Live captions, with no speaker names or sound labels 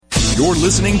You're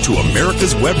listening to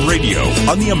America's Web Radio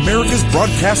on the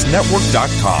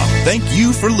AmericasBroadcastNetwork.com. Thank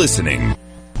you for listening.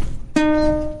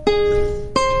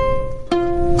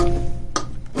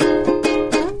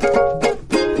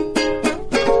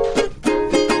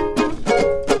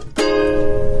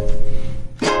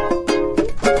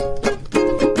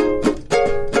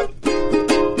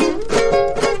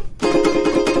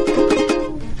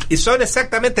 Y son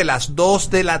exactamente las 2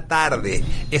 de la tarde.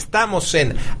 Estamos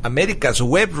en America's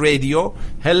Web Radio.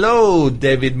 Hello,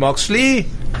 David Moxley.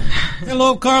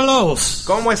 Hello, Carlos.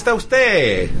 ¿Cómo está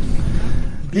usted?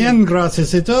 Bien,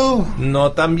 gracias. ¿Y tú?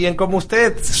 No tan bien como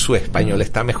usted. Su español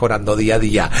está mejorando día a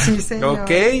día. Sí, señor. ¿Ok?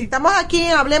 Estamos aquí,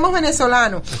 hablemos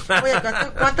venezolano. Oye,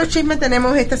 ¿cuántos chismes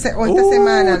tenemos esta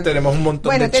semana? Tenemos un montón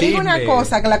bueno, de te chismes. digo una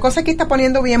cosa, que la cosa aquí está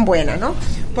poniendo bien buena, ¿no?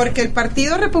 Porque el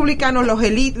Partido Republicano, los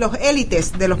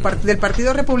élites del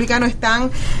Partido Republicano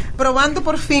están probando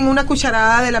por fin una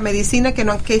cucharada de la medicina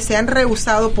que se han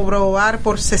rehusado por probar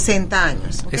por 60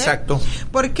 años. ¿Okay? Exacto.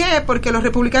 ¿Por qué? Porque los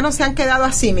republicanos se han quedado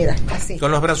así, mira, así.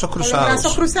 Con los brazos cruzados. Con los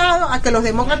brazos cruzados, a que los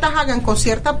demócratas hagan con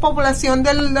cierta población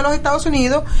de los Estados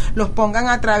Unidos, los pongan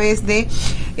a través de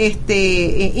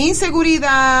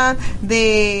inseguridad,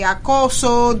 de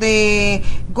acoso, de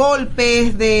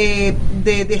golpes, de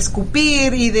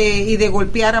escupir y de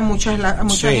golpear a mucha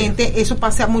Sí. gente. Eso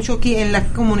pasa mucho aquí en las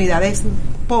comunidades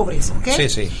pobres, ¿ok? Sí,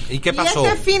 sí. ¿Y qué pasó? Y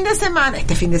este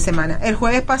fin de semana, el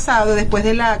jueves pasado, después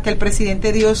de que el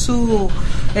presidente dio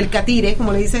el catire,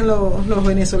 como le dicen los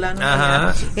venezolanos,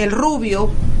 Ajá. el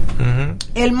rubio, Uh-huh.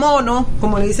 el mono,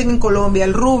 como le dicen en Colombia,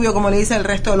 el rubio, como le dicen el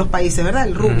resto de los países, ¿verdad?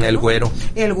 El rubio. El güero. ¿no?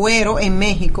 El güero en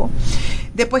México.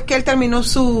 Después que él terminó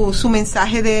su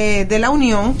mensaje de la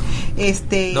unión,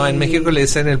 No, en México le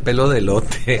dicen el pelo de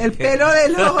elote. El pelo de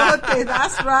elote,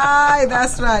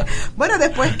 that's right. Bueno,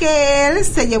 después que él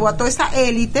se llevó a toda esa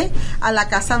élite a la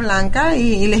Casa Blanca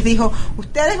y les dijo,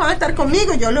 ustedes van a estar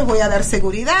conmigo, yo les voy a dar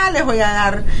seguridad, les voy a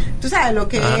dar, tú sabes lo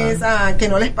que es, que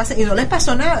no les pase, y no les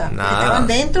pasó nada. Estaban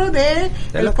dentro del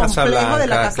complejo de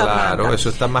la Casa Blanca. Claro, eso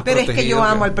está más Pero es que yo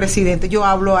amo al presidente, yo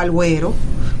hablo al güero.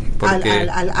 Al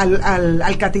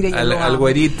catire, al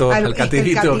güerito, al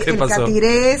catirito, ¿qué pasó? El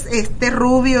catire es este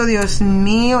rubio, Dios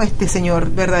mío, este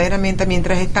señor, verdaderamente,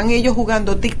 mientras están ellos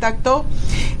jugando tic-tac-toe,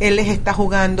 él les está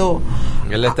jugando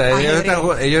ellos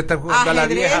están jugando a la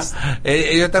vieja.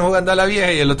 Ellos están jugando a la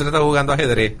vieja y el otro está jugando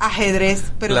ajedrez. Ajedrez,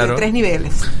 pero claro. De 3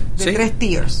 niveles, de 3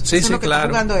 tiers. Sí, eso es lo que claro. está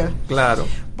jugando él. Claro.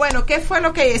 Bueno, ¿qué fue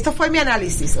esto fue mi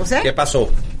análisis, o sea? ¿Qué pasó?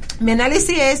 Mi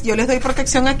análisis es, yo les doy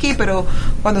protección aquí, pero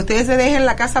cuando ustedes se dejen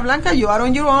la Casa Blanca, you are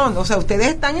on your own. O sea, ustedes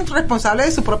están responsables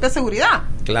de su propia seguridad.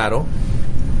 Claro.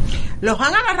 Los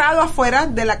han agarrado afuera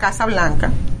de la Casa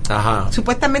Blanca. Ajá.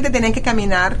 Supuestamente tenían que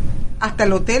caminar hasta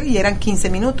el hotel y eran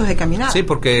 15 minutos de caminar. Sí,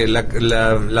 porque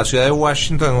la ciudad de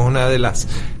Washington es una de las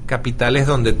capitales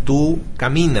donde tú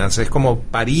caminas, es como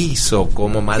París o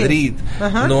como Madrid. Sí.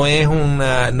 No es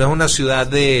una ciudad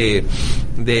de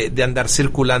andar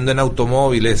circulando en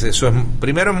automóviles. Eso es,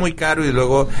 primero es muy caro y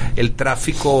luego el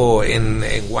tráfico en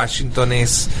Washington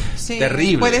es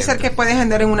terrible. Puede ser que puedes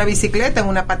andar en una bicicleta, en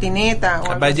una patineta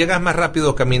o llegas más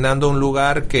rápido caminando a un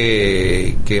lugar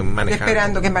que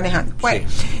manejando. Bueno,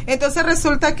 entonces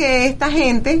resulta que esta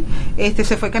gente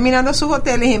se fue caminando a sus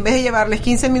hoteles y en vez de llevarles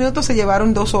 15 minutos se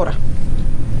llevaron 2 horas.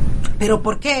 ¿Pero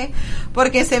por qué?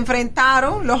 Porque se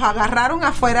enfrentaron, los agarraron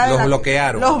afuera de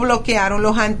Los bloquearon,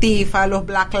 los Antifa, los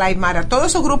Black Lives Matter, todos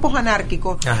esos grupos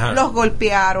anárquicos. Ajá. Los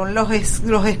golpearon, los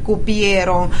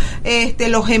escupieron,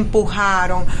 los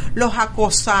empujaron, los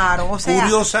acosaron. O sea,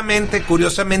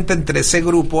 curiosamente entre ese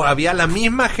grupo había la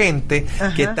misma gente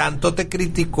ajá. que tanto te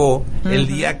criticó el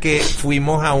día que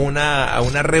fuimos a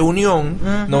una reunión,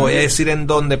 no voy a decir en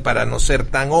dónde para no ser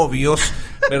tan obvios,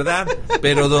 ¿verdad?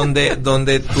 Pero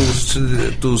donde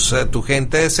tu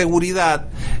gente de seguridad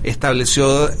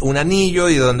estableció un anillo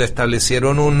y donde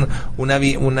establecieron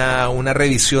una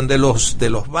revisión de los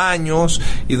baños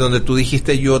y donde tú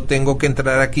dijiste yo tengo que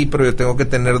entrar aquí pero yo tengo que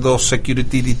tener 2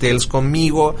 security details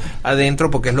conmigo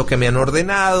adentro porque es lo que me han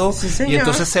ordenado. Sí, y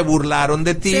entonces se burlaron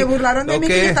de ti. Se burlaron de mí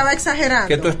que yo estaba exagerando.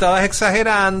 Que tú estabas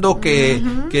exagerando, que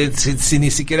si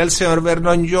ni siquiera el señor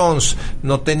Vernon Jones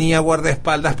no tenía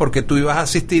guardaespaldas porque tú ibas a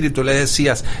asistir y tú le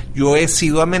decías yo he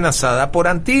sido amenazada por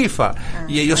Antifa. Ajá.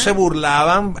 Y ellos se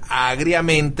burlaban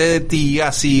agriamente de ti,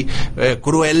 así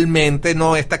cruelmente,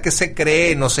 no, esta que se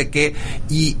cree, no sé qué.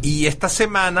 Y esta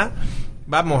semana,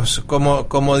 vamos,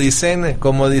 como decía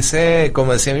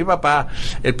mi papá,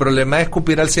 el problema de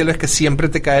escupir al cielo es que siempre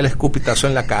te cae el escupitazo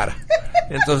en la cara.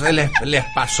 Entonces les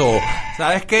pasó.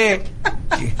 ¿Sabes qué?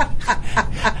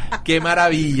 Qué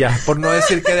maravilla, por no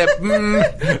decir que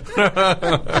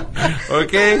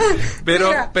ok, pero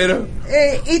Mira,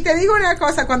 y te digo una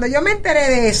cosa, cuando yo me enteré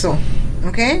de eso,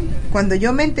 ¿ok? Cuando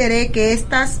yo me enteré que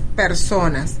estas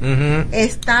personas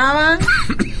estaban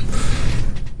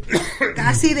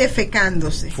casi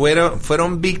defecándose,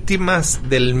 fueron víctimas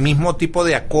del mismo tipo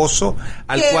de acoso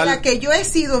al cual la que yo he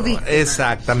sido víctima.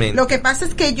 Exactamente. Lo que pasa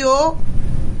es que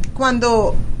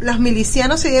cuando los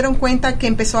milicianos se dieron cuenta que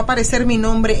empezó a aparecer mi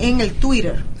nombre en el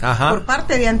Twitter por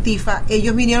parte de Antifa,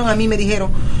 ellos vinieron a mí y me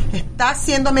dijeron, ¿estás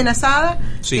siendo amenazada?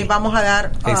 Sí. Te vamos a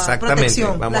dar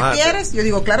protección. ¿La quieres? Yo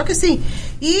digo, claro que sí.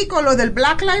 Y con lo del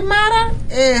Black Lives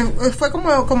Matter, fue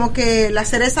como que la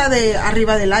cereza de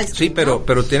arriba del iceberg. Sí, pero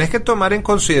tienes que tomar en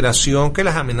consideración que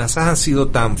las amenazas han sido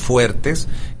tan fuertes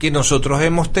que nosotros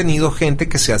hemos tenido gente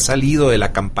que se ha salido de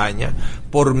la campaña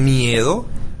por miedo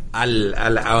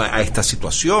a esta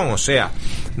situación. O sea,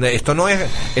 esto no es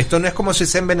como si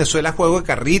sea en Venezuela juego de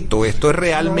carrito, esto es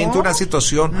realmente una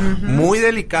situación muy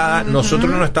delicada.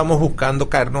 Nosotros no estamos buscando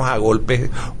caernos a golpes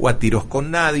o a tiros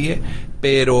con nadie,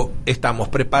 pero estamos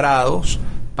preparados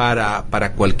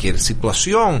para cualquier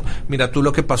situación. Mira tú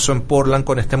lo que pasó en Portland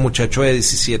con este muchacho de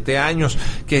 17 años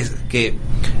que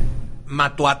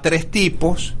mató a 3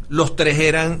 tipos, los 3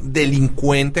 eran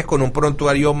delincuentes con un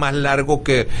prontuario más largo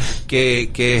que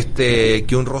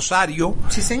un rosario.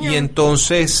 Sí, señor. Y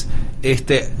entonces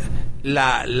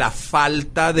la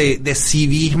falta de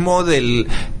civismo del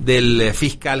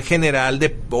fiscal general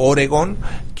de Oregon,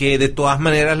 que de todas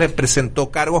maneras le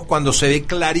presentó cargos cuando se ve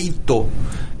clarito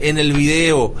en el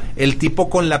video el tipo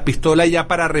con la pistola ya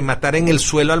para rematar en el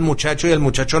suelo al muchacho, y el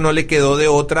muchacho no le quedó de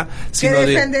otra sino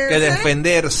que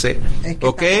defenderse. Es que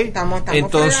 ¿ok? Estamos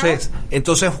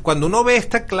entonces cuando uno ve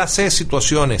esta clase de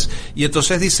situaciones y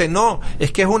entonces dice, no,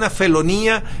 es que es una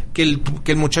felonía que el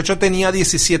muchacho tenía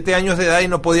 17 años de edad y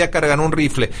no podía cargar un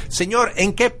rifle. Señor,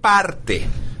 ¿en qué parte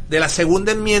de la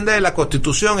segunda enmienda de la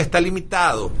Constitución está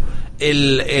limitado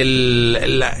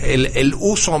el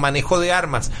uso o manejo de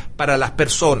armas para las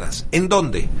personas? ¿En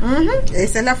dónde?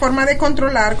 Esa es la forma de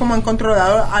controlar, como han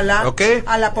controlado a la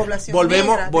población.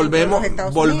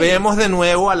 Volvemos de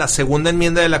nuevo a la segunda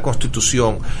enmienda de la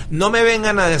Constitución. No me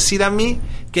vengan a decir a mí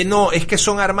que no, es que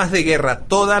son armas de guerra.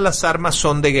 Todas las armas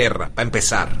son de guerra, para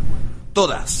empezar.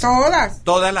 Todas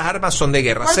las armas son de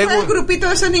guerra. ¿Cuál fue el grupito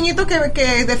de esos niñitos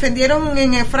que defendieron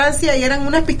en Francia y eran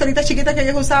unas pistolitas chiquitas que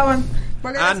ellos usaban?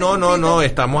 No,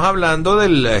 estamos hablando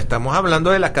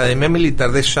de la Academia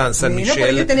Militar de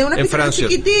Saint-Michel en Francia.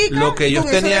 Lo que ellos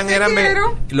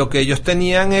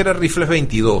tenían era rifles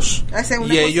 22.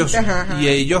 Y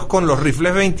ellos con los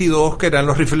rifles 22, que eran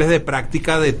los rifles de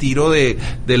práctica de tiro de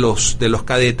los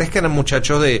cadetes, que eran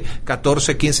muchachos de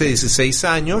 14, 15, 16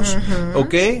 años,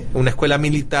 ¿ok? Una escuela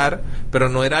militar, pero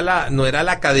no era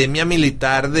la academia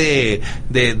militar de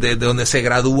donde se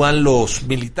gradúan los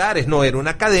militares, no, era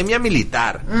una academia militar.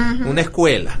 Una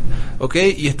escuela, ¿ok?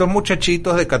 Y estos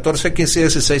muchachitos de 14, 15 y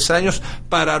 16 años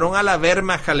pararon a la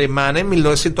Wehrmacht alemana en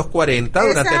 1940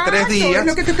 durante 3 días, es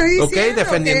lo que te estoy diciendo, ¿ok?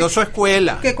 Defendiendo su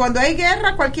escuela. Que cuando hay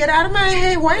guerra, cualquier arma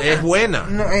es buena. Es buena.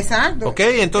 No, exacto. ¿Ok?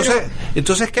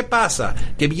 Entonces, ¿qué pasa?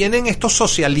 Que vienen estos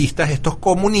socialistas, estos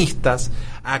comunistas,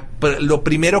 lo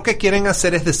primero que quieren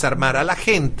hacer es desarmar a la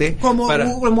gente. Como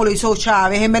lo hizo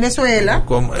Chávez en Venezuela.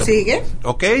 ¿Sigue?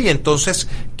 ¿Ok? Y entonces,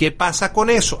 ¿qué pasa con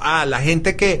eso? La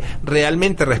gente que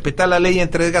realmente respeta la ley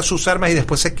entrega sus armas y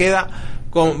después se queda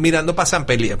mirando para San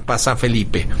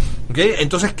Felipe. ¿Ok?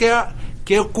 Entonces,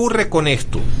 ¿qué ocurre con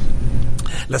esto?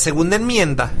 La segunda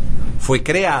enmienda fue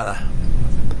creada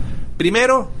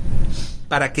primero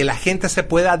para que la gente se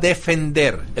pueda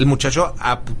defender. El muchacho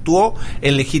actuó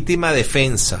en legítima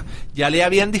defensa. Ya le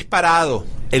habían disparado.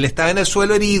 Él estaba en el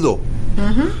suelo herido.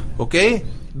 ¿Ok?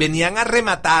 Venían a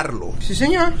rematarlo. Sí,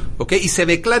 señor. ¿Ok? Y se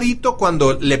ve clarito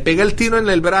cuando le pega el tiro en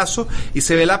el brazo y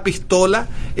se ve la pistola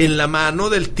en la mano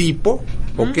del tipo.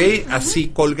 ¿Ok? Así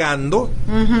colgando.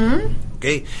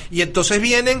 ¿Okay? Y entonces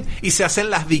vienen y se hacen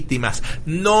las víctimas.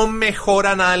 No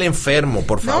mejora nada el enfermo,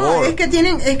 por favor. No, es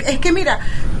que mira,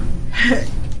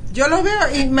 yo los veo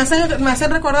y me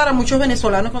hacen recordar a muchos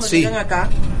venezolanos cuando llegan acá.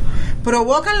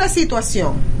 Provocan la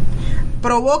situación,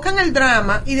 provocan el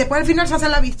drama y después al final se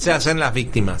hacen las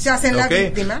víctimas.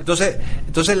 Entonces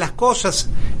las cosas,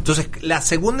 la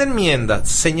segunda enmienda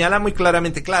señala muy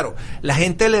claramente, claro, la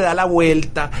gente le da la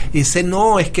vuelta y dice,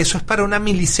 no, es que eso es para una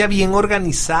milicia bien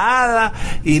organizada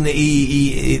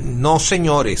y no,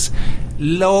 señores.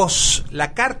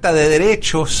 La Carta de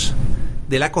Derechos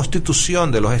de la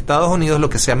Constitución de los Estados Unidos, lo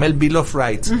que se llama el Bill of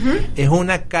Rights, es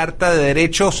una carta de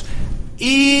derechos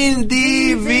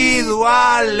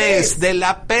individuales de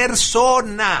la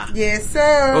persona. Yes,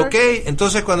 sir. ¿Ok?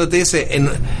 Entonces cuando te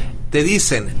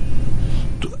dicen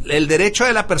el derecho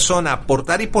de la persona a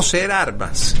portar y poseer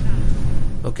armas,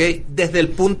 ¿ok? Desde el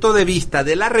punto de vista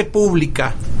de la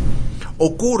República,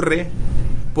 ocurre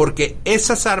porque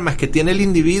esas armas que tiene el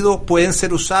individuo pueden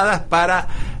ser usadas para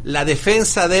la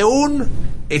defensa de un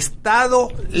Estado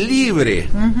libre,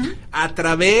 a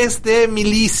través de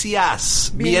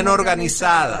milicias bien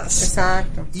organizadas.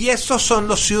 Exacto. Y esos son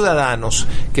los ciudadanos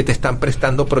que te están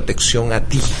prestando protección a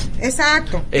ti.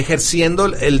 Exacto. Ejerciendo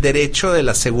el derecho de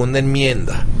la segunda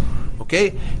enmienda. ¿Ok?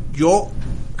 Yo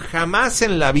jamás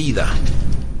en la vida,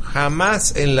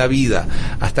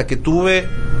 hasta que tuve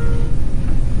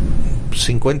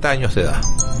 50 años de edad,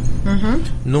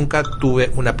 nunca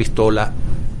tuve una pistola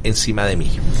encima de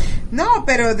mí. No,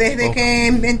 pero desde que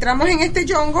entramos en este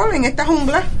jungle, en esta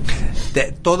jungla,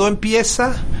 todo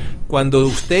empieza cuando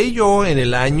usted y yo en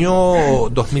el año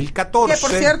 2014... Que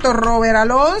por cierto, Robert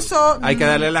Alonso... Hay que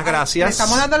darle las gracias. Le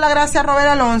estamos dando las gracias a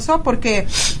Robert Alonso porque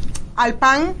al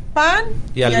pan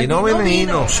y al vino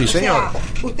vino. Sí, señor. O sea,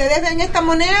 ustedes ven esta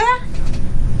moneda.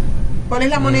 ¿Cuál es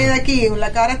la moneda aquí?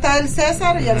 La cara está del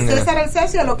César, y al César el César,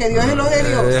 y a lo que Dios es lo de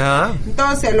Dios.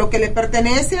 Entonces, lo que le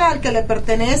pertenece al que le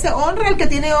pertenece, honra al que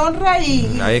tiene honra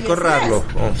y hay que honrarlo.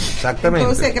 Exactamente.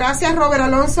 Entonces, gracias Robert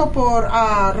Alonso por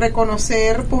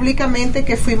reconocer públicamente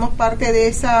que fuimos parte de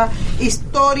esa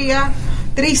historia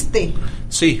triste.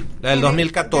 Sí, la del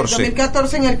 2014. El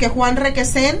 2014, en el que Juan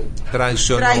Requesén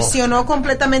traicionó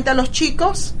completamente a los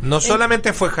chicos. No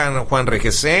solamente fue Juan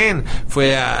Requesén,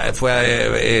 fue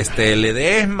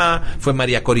Ledesma, fue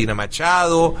María Corina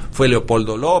Machado, fue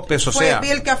Leopoldo López, fue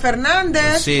Vilca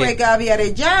Fernández, sí, fue Gaby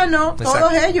Arellano,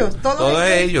 todos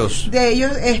ellos. De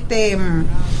ellos,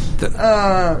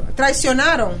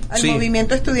 traicionaron al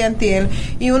movimiento estudiantil,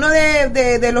 y uno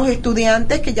de los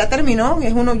estudiantes que ya terminó,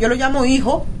 es uno, yo lo llamo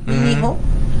hijo, mi hijo,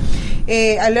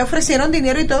 a él le ofrecieron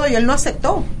dinero y todo y él no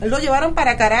aceptó. Él lo llevaron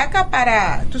para Caracas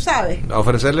para, tú sabes, a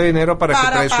ofrecerle dinero para que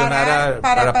traicionara,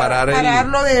 para parar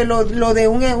lo de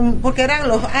un porque eran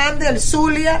los Andes, el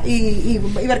Zulia y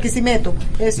Barquisimeto.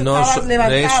 Eso estaba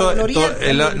levantado, el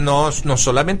oriente, no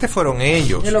solamente fueron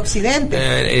ellos, el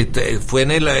occidente, fue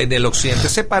en el occidente,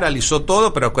 se paralizó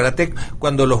todo, pero acuérdate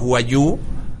cuando los guayú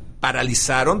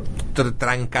paralizaron,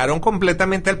 trancaron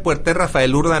completamente el puente de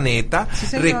Rafael Urdaneta.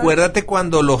 Sí, recuérdate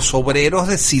cuando los obreros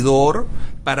de Sidor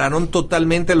pararon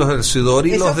totalmente, los del Sidor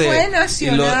y los de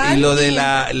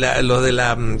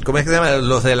 ¿cómo es que se llama?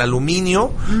 Los del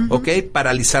aluminio, ¿okay?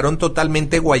 Paralizaron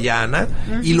totalmente Guayana,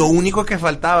 y lo único que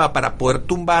faltaba para poder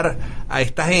tumbar a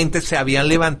esta gente se habían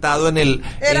levantado en el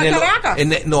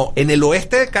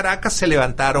oeste de Caracas, se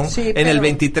levantaron en el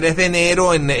 23 de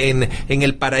enero en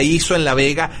el Paraíso, en La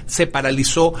Vega se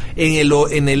paralizó,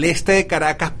 en el este de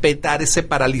Caracas, Petare se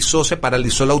paralizó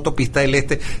la autopista del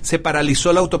Este, se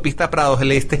paralizó la autopista Prados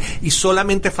del Este, y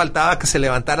solamente faltaba que se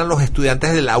levantaran los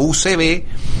estudiantes de la UCB,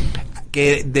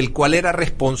 del cual era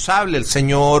responsable el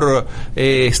señor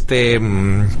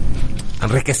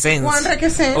Requesén. Juan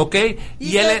Requesén. ¿Okay?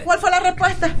 ¿Cuál fue la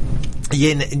respuesta?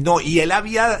 Y él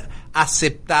había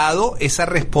aceptado esa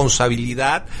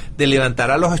responsabilidad de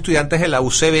levantar a los estudiantes de la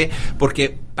UCB,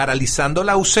 porque paralizando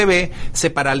la UCB se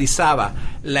paralizaba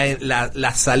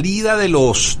la salida de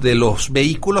los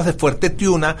vehículos de Fuerte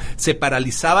Tiuna, se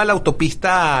paralizaba la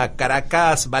autopista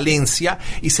Caracas-Valencia,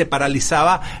 y se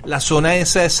paralizaba la zona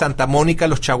esa de Santa Mónica,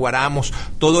 los Chaguaramos,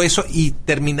 todo eso, y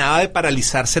terminaba de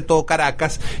paralizarse todo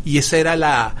Caracas, y esa era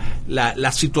la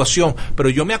situación. Pero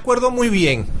yo me acuerdo muy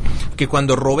bien que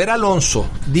cuando Robert Alonso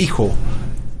dijo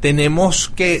tenemos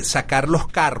que sacar los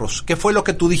carros, ¿qué fue lo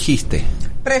que tú dijiste?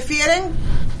 Prefieren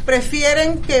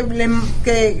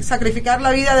que sacrificar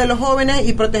la vida de los jóvenes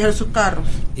y proteger sus carros.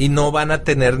 Y no van a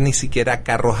tener ni siquiera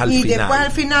carros al final. Y después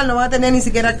al final no van a tener ni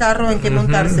siquiera carros en que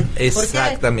montarse.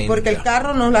 Exactamente. ¿Por qué? Porque el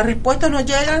carro, las respuestas no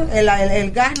llegan,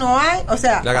 el gas no hay, o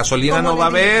sea... La gasolina no va a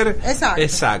haber.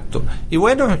 Exacto. Y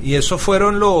bueno, y esos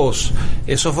fueron los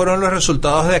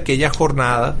resultados de aquella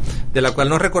jornada, de la cual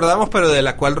nos recordamos, pero de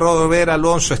la cual Robert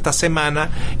Alonso esta semana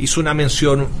hizo una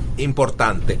mención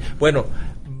importante. Bueno,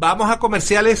 vamos a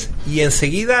comerciales y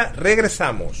enseguida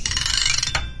regresamos.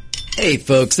 Hey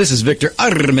folks, this is Victor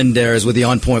Armendariz with the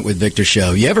On Point with Victor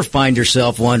show. You ever find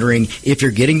yourself wondering if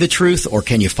you're getting the truth or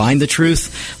can you find the truth?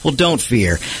 Well, don't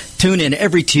fear. Tune in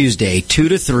every Tuesday, 2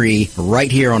 to 3,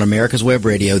 right here on America's Web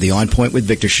Radio, the On Point with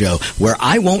Victor show, where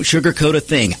I won't sugarcoat a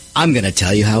thing. I'm going to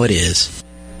tell you how it is.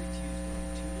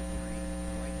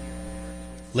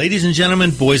 Ladies and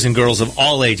gentlemen, boys and girls of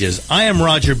all ages, I am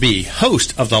Roger B.,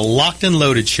 host of the Locked and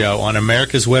Loaded Show on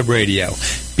America's Web Radio.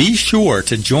 Be sure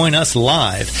to join us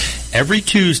live every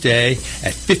Tuesday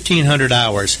at 1500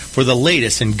 hours for the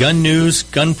latest in gun news,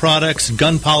 gun products,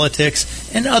 gun politics,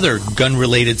 and other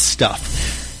gun-related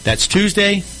stuff. That's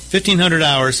Tuesday, 1500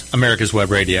 hours, America's Web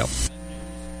Radio.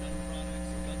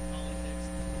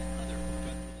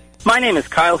 My name is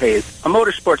Kyle Hayes, a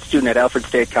motorsports student at Alfred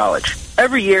State College.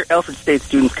 Every year, Alfred State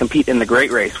students compete in the Great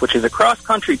Race, which is a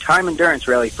cross-country time endurance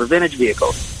rally for vintage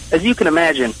vehicles. As you can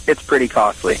imagine, it's pretty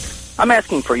costly. I'm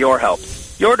asking for your help.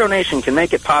 Your donation can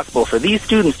make it possible for these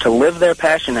students to live their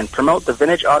passion and promote the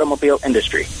vintage automobile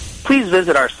industry. Please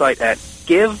visit our site at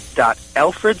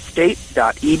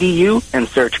give.alfredstate.edu and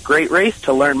search Great Race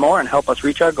to learn more and help us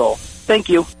reach our goal. Thank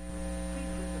you.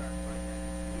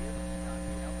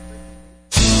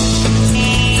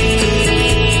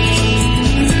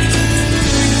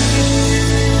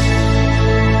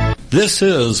 This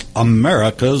is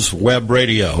America's Web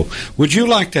Radio. Would you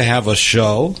like to have a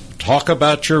show, talk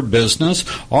about your business,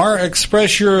 or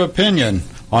express your opinion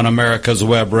on America's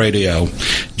Web Radio?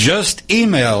 Just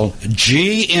email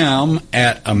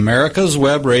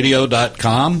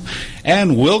gm@americaswebradio.com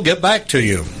and we'll get back to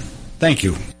you. Thank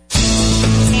you.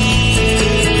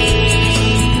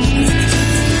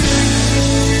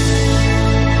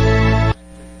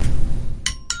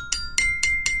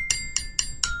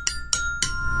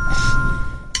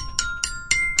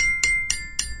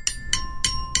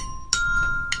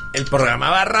 El programa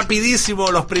va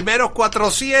rapidísimo, los primeros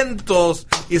 400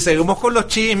 y seguimos con los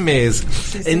chismes.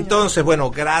 Sí, entonces, bueno,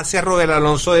 gracias Robert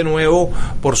Alonso de nuevo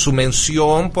por su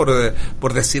mención,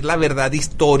 por decir la verdad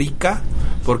histórica,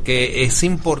 porque es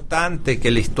importante que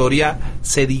la historia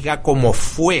se diga como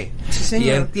fue. Sí, y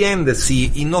entiendes,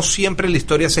 y no siempre la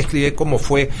historia se escribe como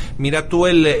fue. Mira tú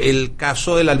el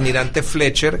caso del almirante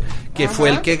Fletcher, que fue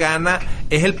el que gana,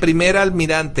 es el primer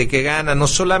almirante que gana no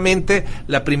solamente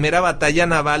la primera batalla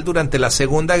naval durante la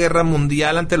Segunda Guerra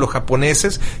Mundial ante los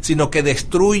japoneses, sino que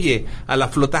destruye a la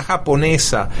flota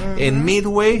japonesa en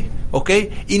Midway, ¿ok?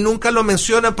 Y nunca lo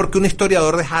mencionan porque un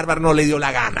historiador de Harvard no le dio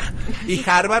la gana. Y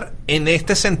Harvard, en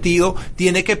este sentido,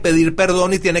 tiene que pedir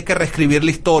perdón y tiene que reescribir la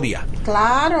historia.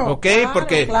 Claro. ¿Ok?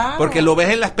 Claro, porque lo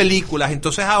ves en las películas.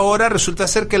 Entonces ahora resulta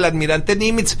ser que el almirante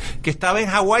Nimitz, que estaba en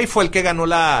Hawái, fue el que ganó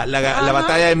la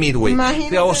batalla de Midway.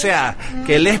 Imagínate. O sea,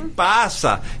 ¿qué les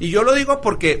pasa? Y yo lo digo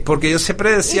porque yo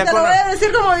siempre decía... Y te lo voy a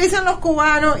decir como dicen los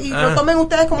cubanos, y lo tomen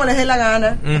ustedes como les dé la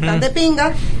gana. Están de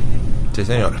pinga. Sí,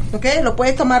 señora. ¿Ok? Lo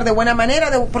puedes tomar de buena manera,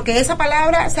 porque esa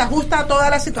palabra se ajusta a toda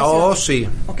la situación. Oh, sí.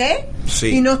 ¿Ok?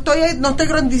 Sí. Y no estoy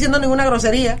diciendo ninguna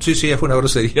grosería. Sí, es una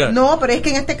grosería. No, pero es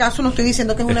que en este caso no estoy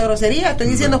diciendo que es una grosería. Estoy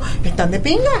diciendo, están de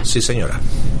pinga. Sí, señora.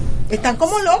 Están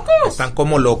como locos. Están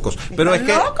como locos. Pero es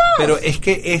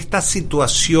que esta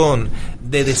situación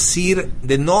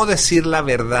de no decir la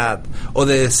verdad, o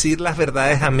de decir las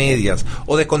verdades a medias,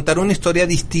 o de contar una historia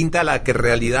distinta a la que en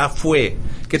realidad fue,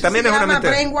 que también es una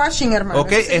mentira. Brainwashing, hermano.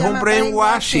 Ok, es un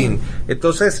brainwashing.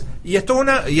 Entonces, y esto es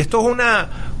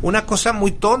una cosa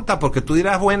muy tonta, porque tú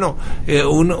dirás, bueno,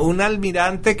 un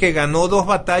almirante que ganó 2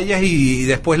 batallas y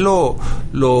después lo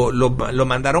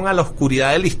mandaron a la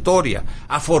oscuridad de la historia.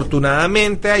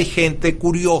 Afortunadamente hay gente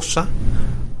curiosa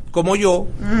como yo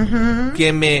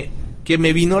que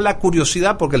me vino la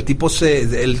curiosidad, porque el tipo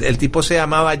se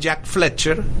llamaba Jack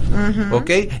Fletcher, ¿ok?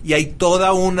 Y hay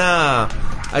toda una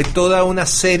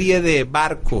serie de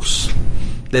barcos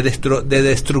de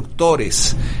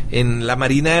destructores en la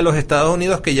Marina de los Estados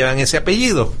Unidos que llevan ese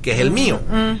apellido, que es el mío.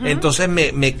 Entonces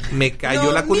me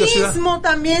cayó la curiosidad. Lo mismo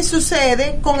también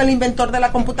sucede con el inventor de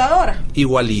la computadora.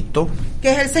 Igualito.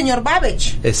 Que es el señor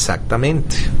Babbage.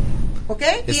 Exactamente. ¿Ok?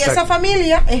 Y esa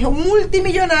familia es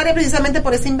multimillonaria precisamente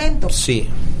por ese invento. Sí.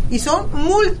 Y son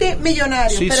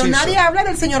multimillonarios. Sí, pero nadie habla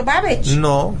del señor Babbage.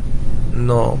 No,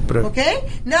 pero... ¿Ok?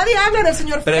 Nadie habla del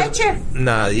señor Fletcher.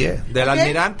 Nadie. Del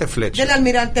almirante Fletcher. Del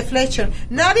almirante Fletcher.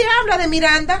 Nadie habla de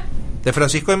Miranda. De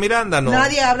Francisco de Miranda, no.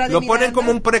 Nadie habla de Lo Miranda. ponen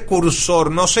como un precursor.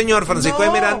 No, señor, Francisco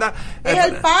de Miranda... es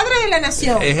el padre de la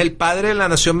nación. Es el padre de la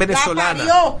nación venezolana.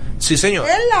 La parió. Sí, señor.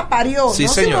 Él la parió. Sí,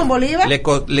 ¿no, señor. Simón Bolívar?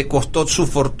 Le costó su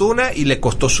fortuna y le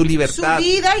costó su libertad. Su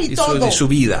vida y todo. Su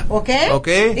vida. ¿Ok?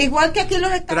 Igual que aquí en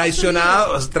los Estados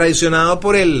Unidos. Traicionado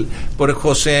por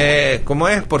José... ¿Cómo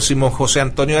es? Por Simón José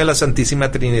Antonio de la Santísima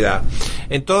Trinidad.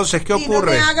 Entonces, ¿qué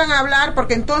ocurre? Y no me hagan hablar,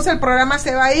 porque entonces el programa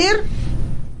se va a ir...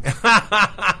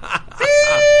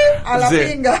 a la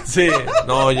pinga. Sí,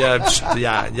 no, ya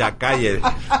calle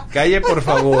por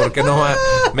favor, que nos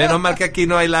Menos mal que aquí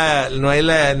no hay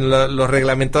los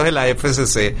reglamentos de la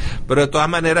FCC, pero de todas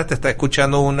maneras te está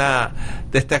escuchando una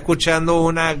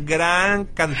gran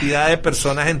cantidad de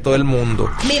personas en todo el mundo.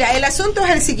 Mira, el asunto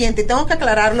es el siguiente, tengo que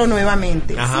aclararlo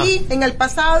nuevamente. Ajá. Sí, en el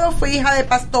pasado fui hija de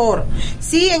pastor.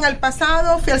 Sí, en el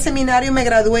pasado fui al seminario y me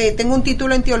gradué. Tengo un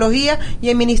título en teología y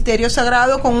en ministerio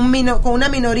sagrado con una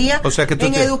minoría, o sea que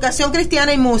en educación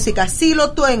cristiana y música. Sí,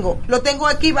 lo tengo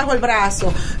aquí bajo el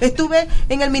brazo. Estuve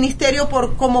en el ministerio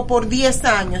por 10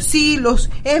 años. Sí,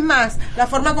 es más, la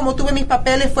forma como tuve mis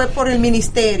papeles fue por el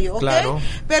ministerio, ¿ok? Claro.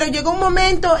 Pero llegó un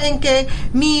momento en que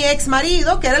mi ex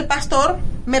marido, que era el pastor,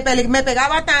 me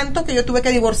pegaba tanto que yo tuve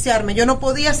que divorciarme. Yo no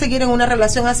podía seguir en una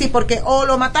relación así porque o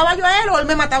lo mataba yo a él o él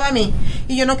me mataba a mí.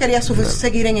 Y yo no quería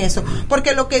seguir en eso.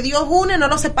 Porque lo que Dios une no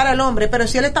lo separa el hombre. Pero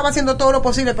si él estaba haciendo todo lo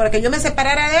posible para que yo me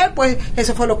separara de él, pues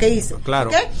eso fue lo que hice. Claro.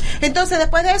 ¿Okay? Entonces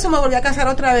después de eso me volví a casar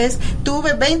otra vez.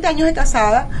 Tuve 20 años de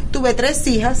casada. Tuve 3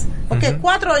 hijas. ¿Okay?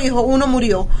 4 hijos. 1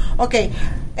 murió. ¿Ok?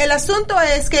 El asunto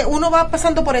es que uno va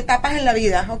pasando por etapas en la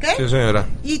vida, ¿ok? Sí, señora.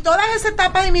 Y todas esas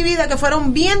etapas de mi vida que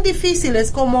fueron bien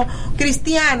difíciles como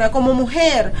cristiana, como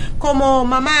mujer, como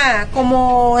mamá,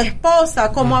 como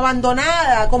esposa, como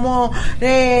abandonada, como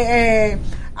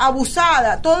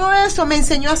abusada, todo eso me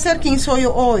enseñó a ser quien soy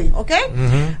hoy, ¿ok?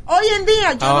 Hoy en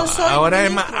día yo no soy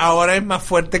ahora es más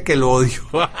fuerte que el odio.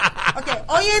 Okay.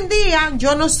 Hoy en día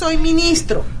yo no soy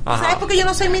ministro. Ajá. ¿Sabes por qué yo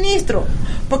no soy ministro?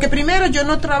 Porque primero yo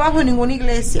no trabajo en ninguna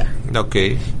iglesia.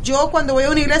 Okay. Yo cuando voy a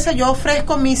una iglesia yo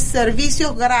ofrezco mis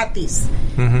servicios gratis.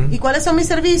 ¿Y cuáles son mis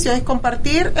servicios? Es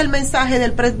compartir el mensaje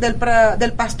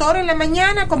del pastor en la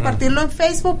mañana, compartirlo en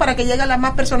Facebook para que lleguen las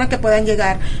más personas que puedan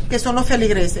llegar, que son los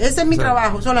feligreses. Ese es mi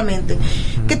trabajo solamente.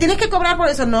 ¿Que tienes que cobrar por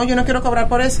eso? No, yo no quiero cobrar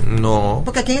por eso. No.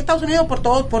 Porque aquí en Estados Unidos por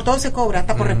todo se cobra,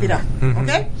 hasta por respirar. ¿Ok?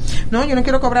 No, yo no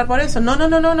quiero cobrar por eso. No,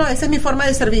 esa es mi forma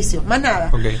de servicio, más nada.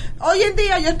 Okay. Hoy en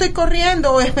día yo estoy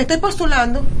corriendo, me estoy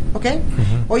postulando, ¿ok?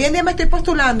 Hoy en día me estoy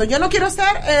postulando. Yo no quiero ser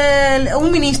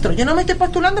un ministro, yo no me estoy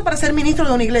postulando para ser ministro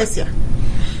de una iglesia.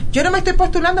 Yo no me estoy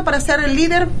postulando para ser el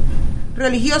líder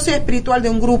religioso y espiritual de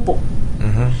un grupo.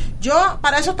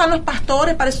 Para eso están los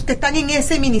pastores, para eso que están en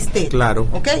ese ministerio. Claro.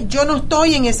 ¿Ok? Yo no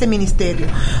estoy en ese ministerio.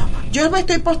 Yo me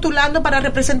estoy postulando para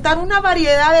representar una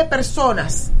variedad de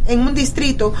personas en un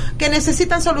distrito que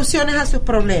necesitan soluciones a sus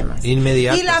problemas.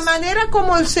 Inmediatas. Y la manera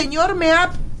como el Señor me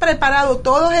ha preparado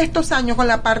todos estos años con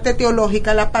la parte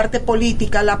teológica, la parte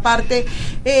política, la parte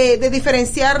de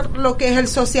diferenciar lo que es el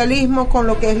socialismo con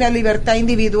lo que es la libertad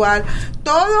individual,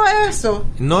 todo eso.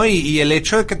 No, y el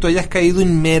hecho de que tú hayas caído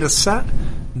inmersa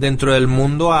dentro del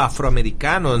mundo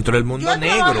afroamericano, dentro del mundo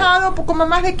negro. Yo he trabajado como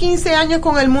más de 15 años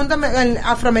con el mundo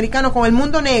afroamericano, con el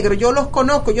mundo negro. Yo los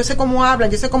conozco, yo sé cómo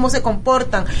hablan, yo sé cómo se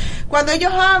comportan. Cuando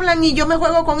ellos hablan y yo me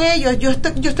juego con ellos, yo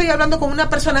estoy hablando con una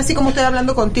persona así como estoy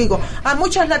hablando contigo. A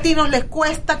muchos latinos les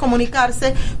cuesta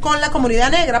comunicarse con la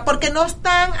comunidad negra porque no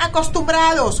están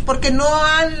acostumbrados, porque no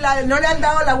le han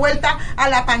dado la vuelta a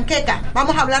la panqueca.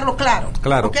 Vamos a hablarlo claro.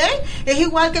 Claro. ¿Ok? Es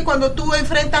igual que cuando tú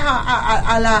enfrentas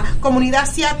a la comunidad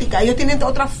asiática. Ellos tienen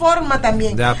otra forma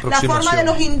también. La forma de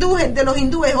los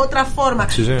hindúes es otra forma.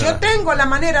 Sí, yo tengo la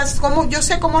manera, yo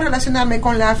sé cómo relacionarme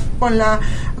con la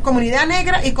comunidad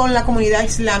negra y con la comunidad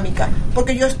islámica.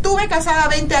 Porque yo estuve casada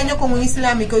 20 años con un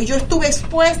islámico y yo estuve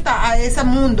expuesta a ese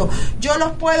mundo. Yo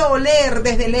los puedo oler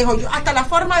desde lejos. Hasta la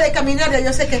forma de caminar,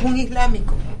 yo sé que es un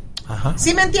islámico. Ajá.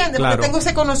 ¿Sí me entiendes? Claro. Porque tengo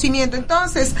ese conocimiento.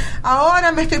 Entonces,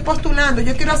 ahora me estoy postulando.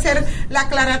 Yo quiero hacer la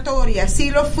aclaratoria. Sí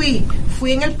lo fui.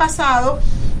 Fui en el pasado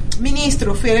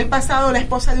ministro, fui en el pasado la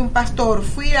esposa de un pastor,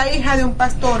 fui la hija de un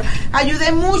pastor,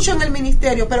 ayudé mucho en el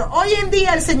ministerio, pero hoy en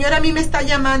día el Señor a mí me está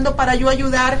llamando para yo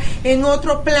ayudar en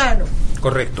otro plano.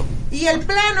 Correcto. Y el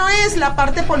plano es la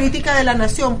parte política de la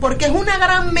nación, porque es una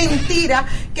gran mentira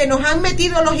que nos han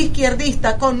metido los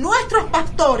izquierdistas con nuestros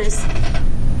pastores,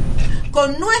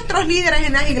 con nuestros líderes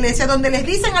en las iglesias, donde les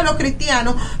dicen a los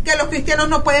cristianos que los cristianos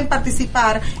no pueden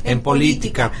participar en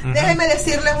política. Déjenme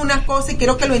decirles una cosa y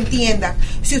quiero que lo entiendan.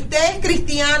 Si usted es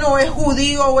cristiano o es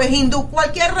judío o es hindú,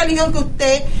 cualquier religión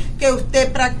que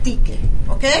usted practique,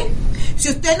 ¿ok? Si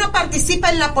usted no participa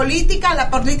en la política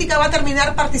va a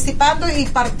terminar participando y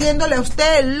partiéndole a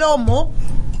usted el lomo,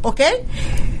 ¿ok?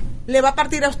 Le va a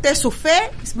partir a usted su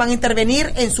fe, van a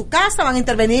intervenir en su casa, van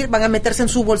a meterse en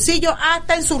su bolsillo,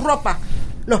 hasta en su ropa,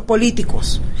 los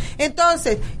políticos.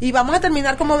 Entonces, y vamos a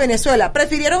terminar como Venezuela,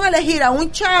 prefirieron elegir a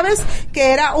un Chávez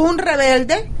que era un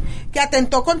rebelde, que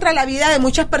atentó contra la vida de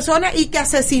muchas personas y que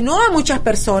asesinó a muchas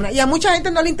personas. Y a mucha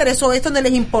gente no le interesó esto, no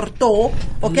les importó,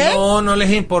 ¿ok? No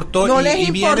les importó. No y, les y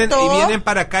importó. vienen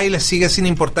para acá y les sigue sin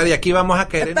importar. Y aquí vamos a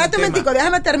caer Espérate en un un momentico, tema.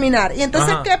 déjame terminar. Y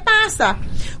entonces, Ajá. ¿qué pasa?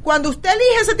 Cuando usted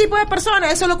elige ese tipo de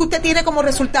personas, eso es lo que usted tiene como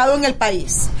resultado en el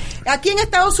país. Aquí en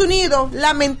Estados Unidos,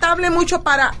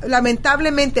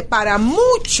 lamentablemente para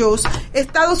muchos,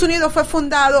 Estados Unidos fue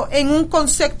fundado en un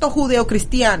concepto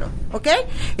judeocristiano, ¿ok?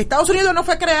 Estados Unidos no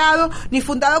fue creado ni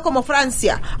fundado como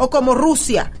Francia o como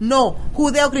Rusia, no,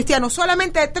 judeocristiano.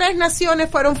 Solamente 3 naciones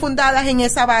fueron fundadas en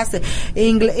esa base.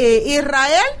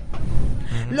 Israel,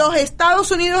 los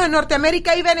Estados Unidos de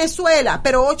Norteamérica y Venezuela,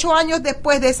 pero 8 años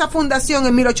después de esa fundación,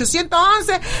 en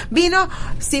 1811, vino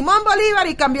Simón Bolívar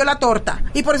y cambió la torta.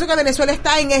 Y por eso que Venezuela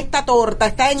está en esta torta,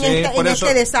 está en, Sí, en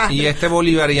este desastre. Y este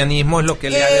bolivarianismo es lo que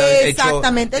le ha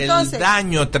Exactamente. hecho Entonces, el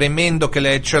daño tremendo que le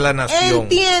ha hecho a la nación.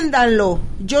 Entiéndanlo,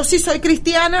 yo sí soy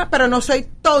cristiana, pero no soy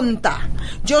tonta.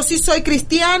 Yo sí soy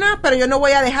cristiana, pero yo no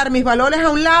voy a dejar mis valores a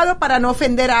un lado para no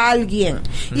ofender a alguien.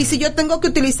 Y si yo tengo que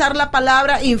utilizar la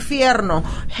palabra infierno,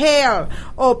 hell,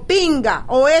 o pinga,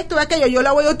 o esto o aquello, yo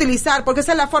la voy a utilizar, porque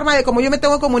esa es la forma de cómo yo me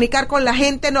tengo que comunicar con la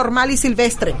gente normal y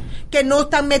silvestre, que no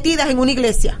están metidas en una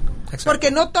iglesia. Exacto.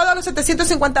 Porque no todos los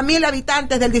 750,000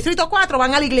 habitantes del Distrito 4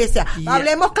 van a la iglesia.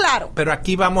 Hablemos claro. Pero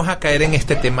aquí vamos a caer en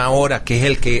este tema ahora, que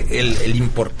es el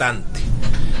importante.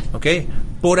 ¿Ok?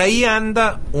 Por ahí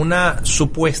anda una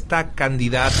supuesta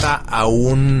candidata a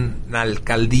una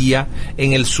alcaldía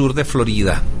en el sur de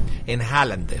Florida, en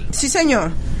Hallandale. Sí,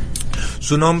 señor.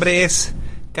 Su nombre es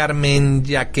Carmen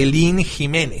Jacqueline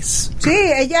Jiménez. Sí,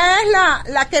 ella es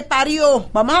la que parió,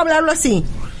 vamos a hablarlo así.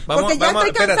 Porque ya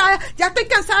estoy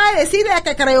cansada de decir de la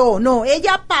que creó. No,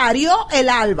 ella parió el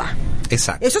ALBA.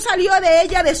 Exacto. Eso salió de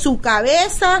ella, de su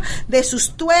cabeza, de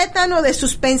sus tuétanos, de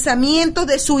sus pensamientos,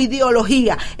 de su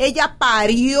ideología. Ella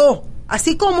parió.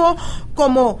 Así como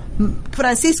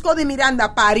Francisco de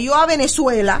Miranda parió a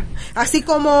Venezuela, así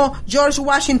como George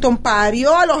Washington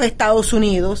parió a los Estados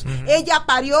Unidos, ella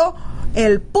parió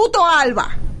el puto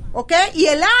ALBA, ¿ok? Y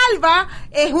el ALBA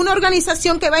es una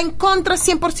organización que va en contra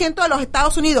 100% de los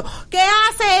Estados Unidos. ¿Qué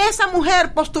hace esa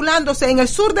mujer postulándose en el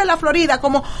sur de la Florida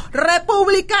como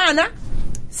republicana,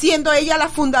 siendo ella la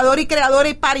fundadora y creadora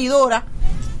y paridora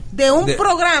de un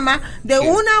programa, de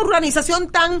una organización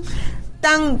tan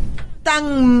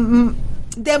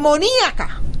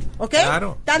demoníaca, ¿ok?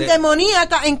 Claro. Tan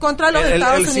demoníaca en contra de los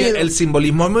Estados Unidos. El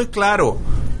simbolismo es muy claro.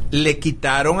 Le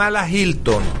quitaron a la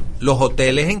Hilton los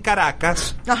hoteles en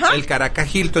Caracas, Ajá. el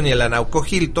Caracas Hilton y el Anauco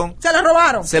Hilton. Se los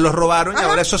robaron. Se los robaron. Ajá. Y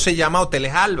ahora eso se llama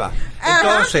Hoteles Alba.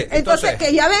 Ajá. Entonces, que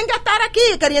ella venga a estar aquí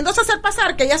queriéndose hacer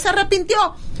pasar, que ella se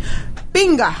arrepintió.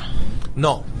 Pinga.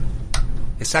 No.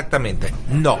 Exactamente.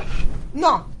 No.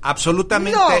 No.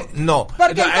 Absolutamente no.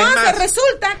 Porque Además, entonces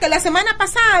resulta que la semana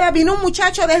pasada vino un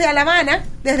muchacho desde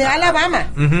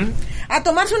Alabama, ujú. a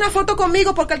tomarse una foto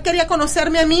conmigo porque él quería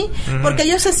conocerme a mí, porque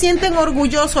ellos se sienten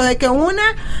orgullosos de que una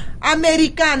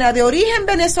americana de origen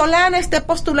venezolana esté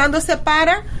postulándose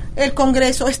para el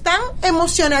Congreso. Están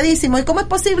emocionadísimos. ¿Y cómo es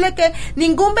posible que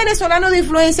ningún venezolano de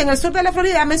influencia en el sur de la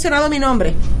Florida ha mencionado mi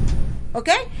nombre? ¿Ok?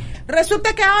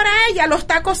 Resulta que ahora ella lo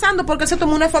está acosando porque se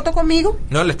tomó una foto conmigo.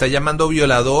 No, le está llamando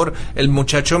violador. El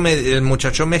muchacho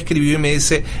me escribió y me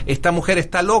dice, esta mujer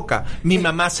está loca. Mi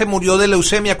mamá se murió de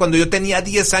leucemia cuando yo tenía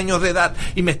 10 años de edad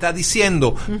y me está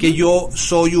diciendo que yo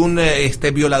soy un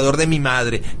violador de mi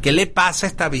madre. ¿Qué le pasa a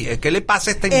esta vieja? ¿Qué le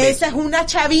pasa a esta imbécil? Esa es una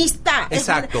chavista.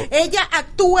 Exacto. Ella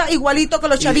actúa igualito que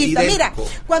los chavistas. Mira,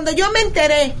 cuando yo me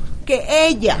enteré que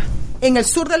ella en el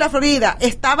sur de la Florida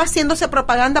estaba haciéndose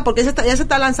propaganda porque ella se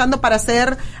está lanzando para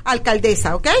ser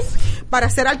alcaldesa, ¿ok? Para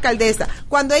ser alcaldesa.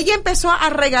 Cuando ella empezó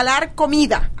a regalar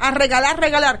comida, a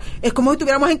regalar, es como si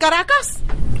estuviéramos en Caracas.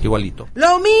 Igualito.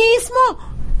 Lo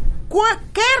mismo.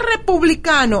 ¿Qué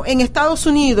republicano en Estados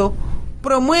Unidos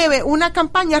promueve una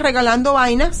campaña regalando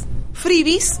vainas,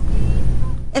 freebies?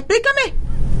 Explícame.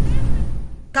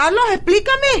 Carlos,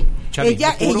 explícame.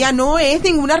 Ella no es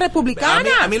ninguna republicana.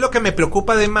 A mí lo que me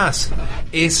preocupa además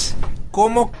es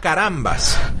cómo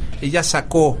carambas ella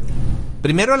sacó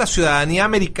primero la ciudadanía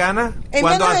americana en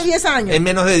menos de 10 años. En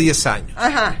menos de 10 años.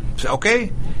 Ajá. ¿Ok?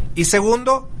 Y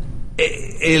segundo,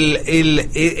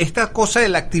 esta cosa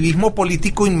del activismo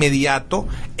político inmediato,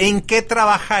 ¿en qué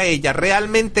trabaja ella?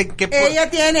 ¿Realmente en qué?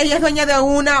 Ella es dueña de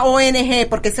una ONG,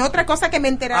 porque esa es otra cosa que me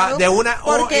he enterado. De una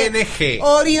porque ONG.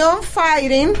 Orion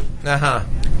Fighting. Ajá.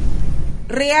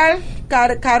 Real,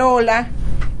 Carola,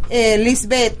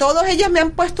 Lisbeth, todos ellos me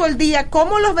han puesto al día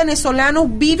cómo los venezolanos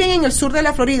viven en el sur de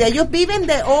la Florida. Ellos viven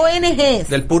de ONGs.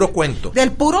 Del puro cuento.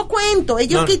 Del puro cuento.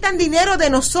 Ellos quitan dinero de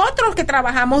nosotros que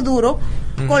trabajamos duro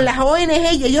con las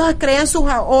ONG, y ellos crean sus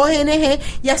ONG,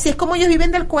 y así es como ellos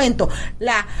viven del cuento.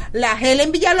 La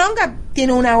Helen Villalonga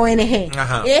tiene una ONG.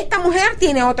 Ajá. Esta mujer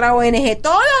tiene otra ONG.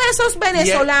 Todos esos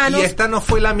venezolanos. Y esta no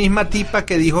fue la misma tipa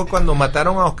que dijo cuando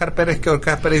mataron a Oscar Pérez que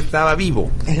Oscar Pérez estaba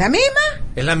vivo. ¿Es la misma?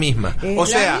 Es la misma. Es o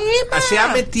sea, la misma.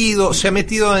 se ha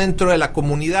metido dentro de la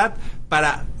comunidad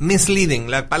para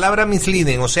misleading. La palabra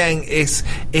misleading, o sea, es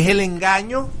el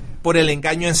engaño por el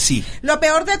engaño en sí. Lo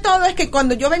peor de todo es que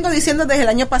cuando yo vengo diciendo desde el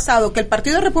año pasado que el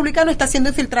Partido Republicano está siendo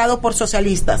infiltrado por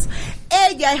socialistas,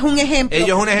 ella es un ejemplo,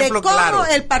 de cómo claro.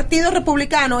 El Partido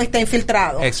Republicano está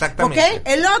infiltrado. Exactamente. ¿Okay?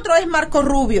 El otro es Marco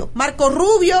Rubio. Marco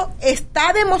Rubio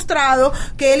está demostrado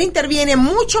que él interviene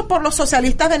mucho por los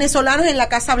socialistas venezolanos en la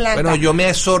Casa Blanca. Bueno, yo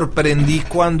me sorprendí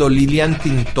cuando Lilian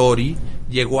Tintori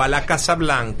llegó a la Casa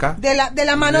Blanca de la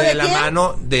mano de la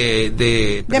mano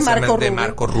de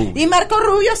Marco Rubio. Y Marco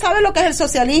Rubio sabe lo que es el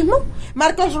socialismo.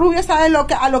 Marco Rubio sabe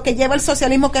a lo que lleva el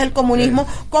socialismo, que es el comunismo.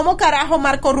 ¿Cómo carajo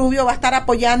Marco Rubio va a estar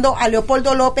apoyando a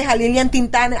Leopoldo López, a Lilian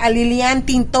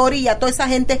Tintori y a toda esa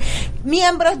gente,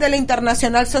 miembros de la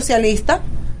Internacional Socialista,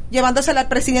 llevándosela al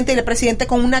presidente, y el presidente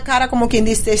con una cara como quien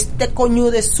dice, este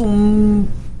coño de su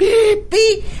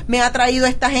pipi me ha traído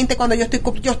esta gente cuando yo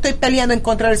estoy peleando en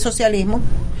contra del socialismo?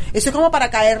 Eso es como para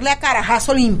caerle a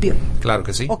carajazo limpio. Claro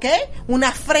que sí. ¿Ok? Una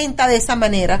afrenta de esa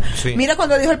manera. Sí. Mira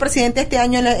cuando dijo el presidente este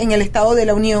año en el Estado de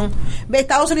la Unión,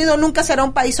 Estados Unidos nunca será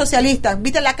un país socialista.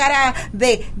 ¿Viste la cara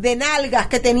de nalgas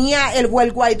que tenía el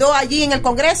Guaidó allí en el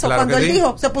Congreso? Claro cuando él sí.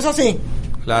 dijo, se puso así.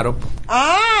 Claro.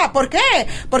 Ah, ¿por qué?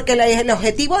 Porque el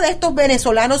objetivo de estos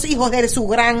venezolanos, hijos de su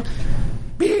gran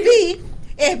pi,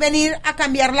 es venir a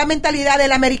cambiar la mentalidad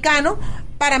del americano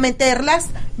para meterles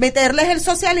el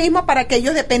socialismo para que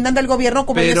ellos dependan del gobierno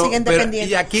como ellos siguen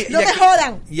dependiendo. No me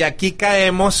jodan. Y aquí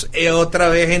caemos otra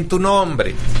vez en tu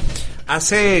nombre.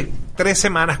 Hace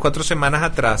 4 semanas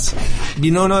atrás,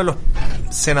 vino uno de los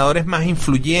senadores más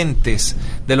influyentes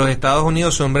de los Estados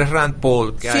Unidos, su nombre es Rand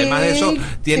Paul, que además de eso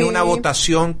tiene una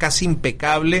votación casi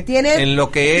impecable en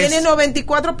lo que es... Tiene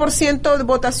 94% de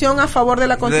votación a favor de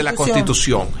la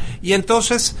Constitución. Y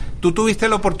entonces, tú tuviste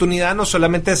la oportunidad no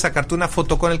solamente de sacarte una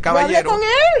foto con el caballero, hablé con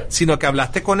él, sino que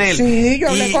hablaste con él. Sí, yo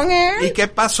hablé con él. ¿Y qué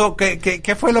pasó?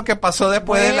 ¿Qué fue lo que pasó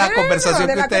después de la conversación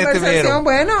que ustedes tuvieron?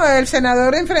 Bueno, el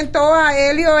senador enfrentó a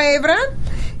Elio Ebra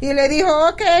y le dijo,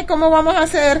 ok, ¿cómo vamos a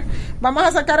hacer? Vamos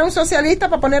a sacar a un socialista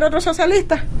para poner otro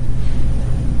socialista.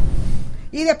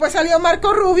 Y después salió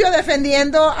Marco Rubio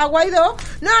defendiendo a Guaidó.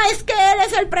 No, es que él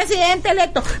es el presidente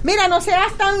electo. Mira, no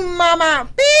seas tan mamá.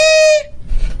 ¡Pi!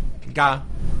 Ya.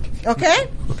 ¿Ok?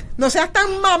 No seas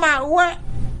tan mamá.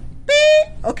 ¡Pi!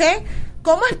 ¿Ok?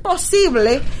 ¿Cómo es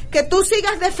posible que tú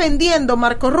sigas defendiendo,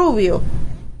 Marco Rubio,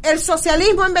 el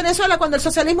socialismo en Venezuela cuando el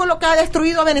socialismo es lo que ha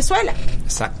destruido a Venezuela?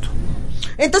 Exacto.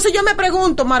 Entonces yo me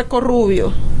pregunto, Marco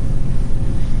Rubio,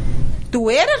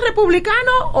 ¿tú eres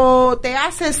republicano o te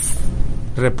haces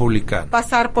republicano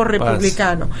pasar por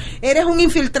republicano? ¿Eres un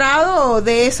infiltrado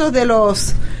de esos del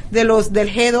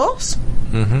G2?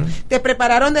 Uh-huh. ¿Te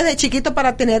prepararon desde chiquito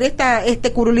para tener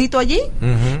este curulito allí?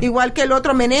 Uh-huh. Igual que el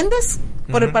otro Menéndez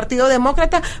por el Partido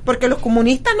Demócrata, porque los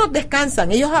comunistas no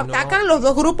descansan, ellos atacan los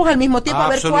dos grupos al mismo tiempo a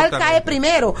ver cuál cae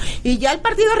primero, y ya el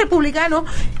Partido Republicano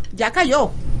ya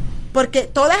cayó. Porque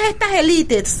todas estas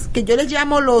élites, que yo les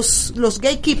llamo los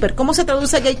gatekeepers, ¿cómo se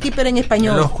traduce gatekeeper en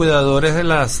español? Los cuidadores de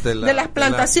las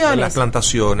plantaciones. De las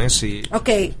plantaciones, sí. Ok,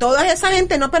 toda esa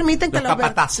gente no permiten que los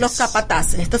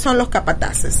capataces, estos son los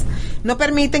capataces, no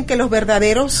permiten que los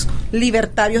verdaderos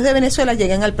libertarios de Venezuela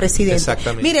lleguen al presidente.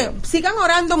 Exactamente. Miren, sigan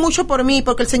orando mucho por mí,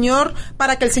 para que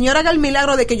el Señor haga el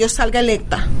milagro de que yo salga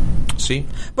electa. Sí.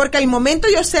 Porque al momento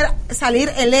de yo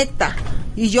salir electa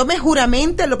y yo me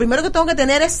juramente, lo primero que tengo que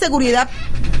tener es seguridad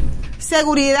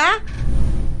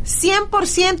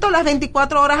 100% las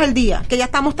 24 horas al día, que ya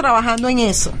estamos trabajando en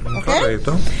eso. ¿Okay?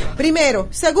 Correcto. Primero.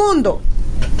 Segundo,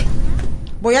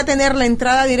 voy a tener la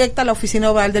entrada directa a la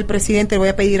oficina oval del presidente, le voy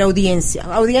a pedir audiencia.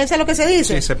 ¿Audiencia es lo que se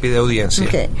dice? Sí, se pide audiencia.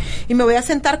 Okay. Y me voy a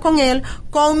sentar con él,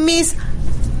 con mis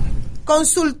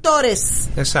consultores.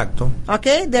 Exacto. ¿Ok?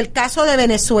 Del caso de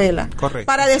Venezuela. Correcto.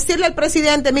 Para decirle al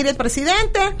presidente, mire,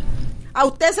 presidente, a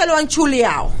usted se lo han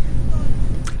chuleado.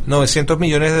 $900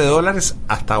 millones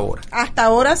hasta ahora. Hasta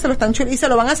ahora se lo están chuleando y se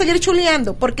lo van a seguir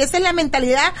chuleando, porque esa es la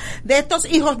mentalidad de estos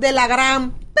hijos de la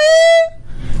gran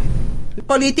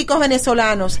políticos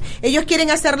venezolanos. Ellos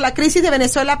quieren hacer la crisis de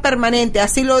Venezuela permanente.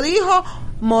 Así lo dijo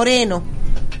Moreno.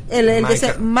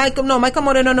 Michael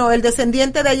Moreno no, el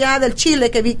descendiente de allá del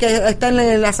Chile que vi que está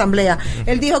en la asamblea.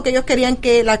 Él dijo que ellos querían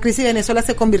que la crisis de Venezuela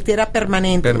se convirtiera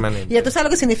permanente. ¿Y esto sabe lo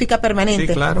que significa permanente?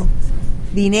 Sí, claro.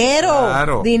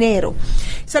 Dinero.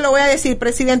 Se lo voy a decir,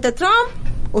 presidente Trump,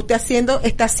 usted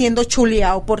está siendo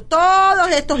chuleado por todos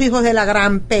estos hijos de la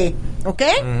gran P, ¿ok?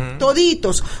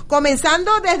 Toditos,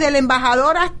 comenzando desde el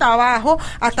embajador hasta abajo,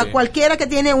 hasta cualquiera que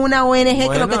tiene una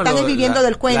ONG, que lo que están es viviendo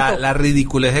del cuento. La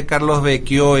ridiculez de Carlos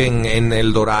Vecchio en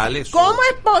el Doral. ¿Cómo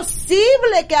es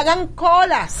posible que hagan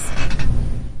colas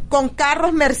con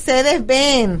carros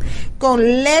Mercedes-Benz,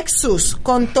 con Lexus,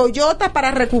 con Toyota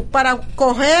para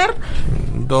coger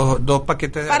dos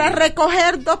paquetes de para harina.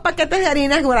 recoger 2 paquetes de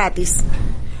harinas gratis?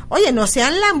 Oye, no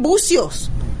sean lambucios,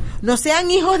 no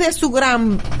sean hijos de su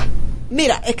gran...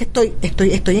 Mira, es que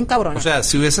estoy encabrona. O sea,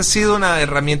 si hubiese sido una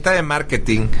herramienta de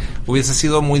marketing, hubiese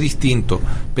sido muy distinto.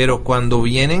 Pero cuando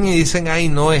vienen y dicen, ay,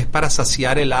 no, es para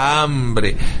saciar el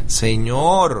hambre.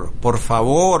 Señor, por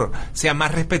favor, sea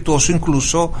más respetuoso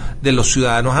incluso de los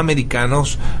ciudadanos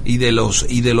americanos y de los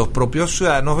propios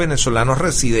ciudadanos venezolanos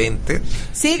residentes.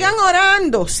 Sigan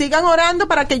orando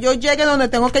para que yo llegue donde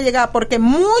tengo que llegar, porque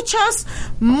muchas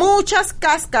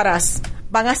cáscaras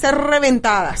van a ser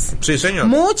reventadas. Sí, señor.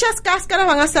 Muchas cáscaras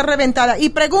van a ser reventadas. Y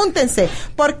pregúntense,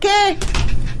 ¿por qué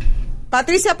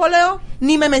Patricia Poleo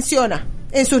ni me menciona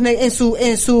en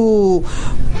su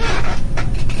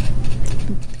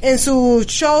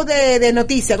show de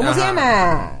noticias? ¿Cómo se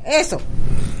llama? Eso.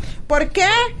 ¿Por qué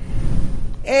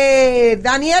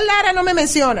Daniel Lara no me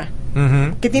menciona?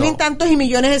 Que tienen tantos y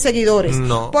millones de seguidores.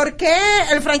 ¿Por qué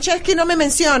el Franceschi no me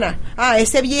menciona?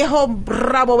 Ese viejo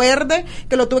rabo verde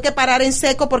que lo tuve que parar en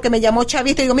seco porque me llamó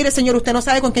chavista y digo, mire señor, usted no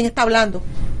sabe con quién está hablando,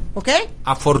 ¿ok?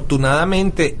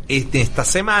 Afortunadamente esta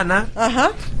semana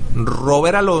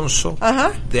Robert Alonso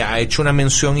te ha hecho una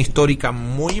mención histórica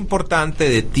muy importante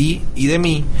de ti y de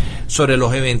mí sobre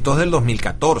los eventos del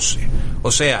 2014.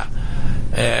 O sea,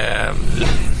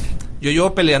 yo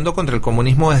llevo peleando contra el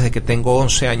comunismo desde que tengo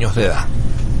 11 años de edad.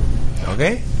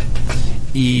 ¿Ok?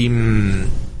 Y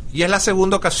es la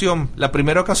segunda ocasión. La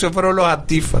primera ocasión fueron los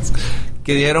antifas,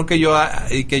 que dijeron que yo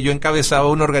encabezaba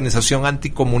una organización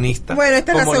anticomunista. Bueno,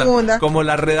 esta es la segunda. Como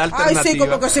la Red Alternativa. Ay, sí,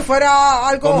 como que si fuera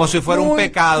algo... Como si fuera un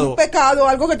pecado. Un pecado,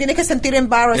 algo que tienes que sentir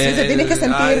embarrassing, te tienes que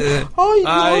sentir...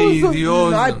 Ay,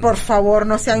 Dios. Ay, por favor,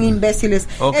 no sean imbéciles.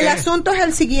 Okay. El asunto es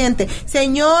el siguiente.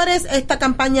 Señores, esta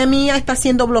campaña mía está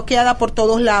siendo bloqueada por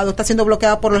todos lados. Está siendo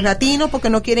bloqueada por los latinos, porque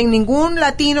no quieren ningún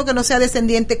latino que no sea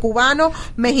descendiente cubano,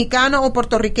 mexicano o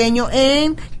puertorriqueño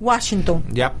en Washington.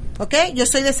 Ya. ¿Ok? Yo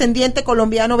soy descendiente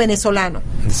colombiano-venezolano.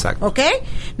 Exacto. ¿Ok?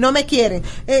 No me quieren.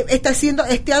 Estoy siendo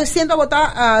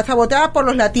saboteada por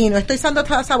los latinos. Estoy siendo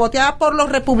saboteada por los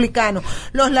republicanos.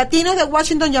 Los latinos de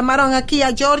Washington llamaron aquí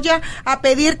a Georgia a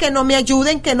pedir que no me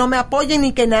ayuden, que no me apoyen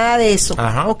ni que nada de eso.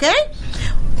 ¿Ok?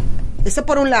 Eso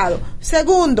por un lado.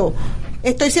 Segundo,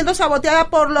 estoy siendo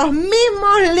saboteada por los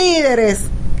mismos líderes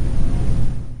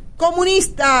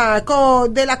comunista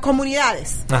de las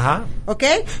comunidades, ¿ok?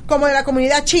 Como de la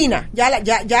comunidad china, ya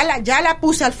la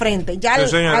puse al frente, I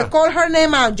call her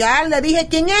name out, ya le dije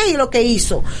quién es y lo que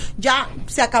hizo, ya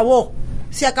se acabó.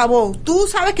 Tú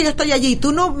sabes que yo estoy allí,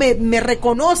 tú no me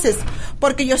reconoces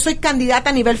porque yo soy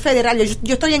candidata a nivel federal,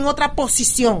 yo estoy en otra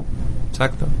posición.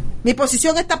 Exacto. Mi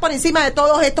posición está por encima de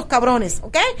todos estos cabrones,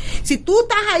 ¿ok? Si tú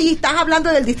estás ahí, estás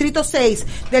hablando del distrito 6,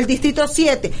 del distrito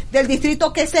 7, del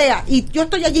distrito que sea, y yo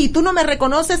estoy allí y tú no me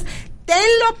reconoces,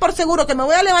 tenlo por seguro que me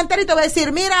voy a levantar y te voy a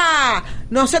decir, mira,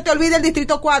 no se te olvide el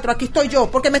distrito 4, aquí estoy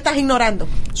yo, porque me estás ignorando.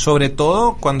 Sobre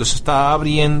todo cuando se está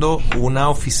abriendo una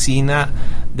oficina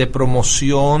de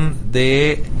promoción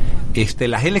de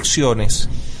las elecciones,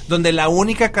 donde la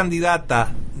única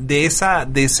candidata de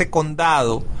ese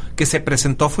condado que se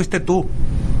presentó fuiste tú.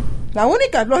 La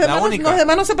única, los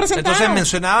demás no se presentaron. Entonces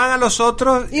mencionaban a los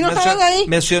otros y no estaban ahí.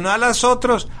 Mencionó a los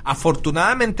otros.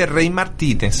 Afortunadamente Rey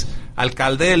Martínez,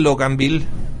 alcalde de Loganville,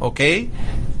 ¿ok?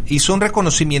 Hizo un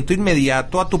reconocimiento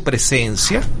inmediato a tu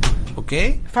presencia, ¿ok?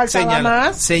 Faltaba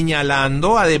más.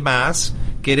 Señalando además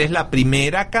que eres la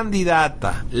primera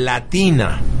candidata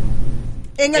latina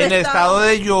en el estado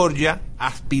de Georgia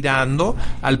aspirando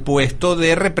al puesto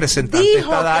de representante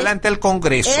estatal ante el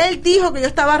Congreso. Él dijo que yo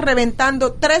estaba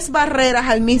reventando 3 barreras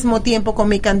al mismo tiempo con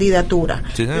mi candidatura.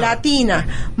 Sí,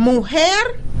 latina,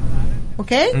 mujer,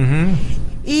 ¿ok?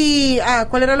 Y,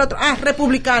 ¿cuál era el otro?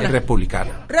 Republicana.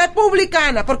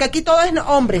 Republicana, porque aquí todo es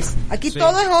hombres. Aquí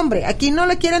todo es hombre. Aquí no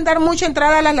le quieren dar mucha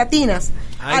entrada a las latinas,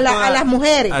 a las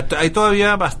mujeres. Hay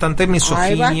todavía bastante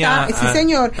misoginia. Sí,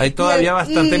 señor. Hay todavía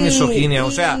bastante misoginia.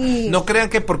 O sea, no crean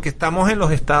que porque estamos en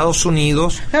los Estados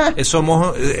Unidos,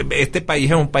 este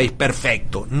país es un país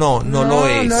perfecto. No lo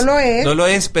es. No lo es. No lo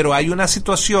es, pero hay una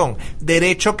situación.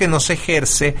 Derecho que no se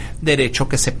ejerce, derecho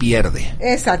que se pierde.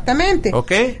 Exactamente.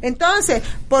 ¿Ok? Entonces,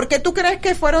 ¿por qué tú crees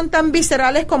que fueron tan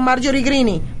viscerales con Marjorie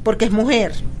Greene? Porque es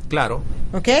mujer. Claro.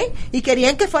 ¿Ok? Y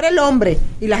querían que fuera el hombre.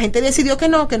 Y la gente decidió que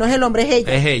no es el hombre, es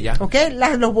ella. Es ella. ¿Ok?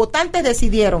 Los votantes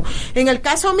decidieron. En el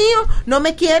caso mío, no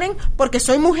me quieren porque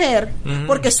soy mujer,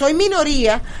 porque soy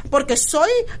minoría, porque soy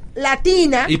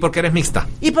latina. Y porque eres mixta.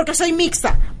 Y porque soy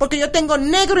mixta. Porque yo tengo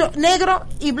negro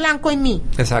y blanco en mí.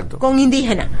 Exacto. Con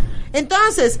indígena.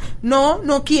 Entonces,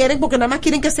 no quieren, porque nada más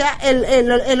quieren que sea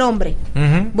el hombre.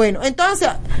 Bueno, entonces,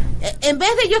 en vez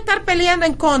de yo estar peleando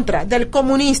en contra del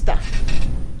comunista,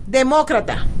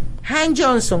 demócrata, Han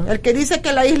Johnson, el que dice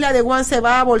que la isla de Guam se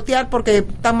va a voltear porque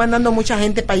están mandando mucha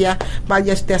gente para allá,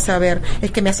 vaya usted a saber,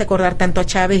 es que me hace acordar tanto a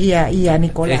Chávez y a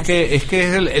Nicolás. Es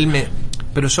que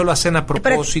pero eso lo hacen a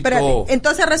propósito. Pero,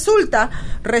 entonces resulta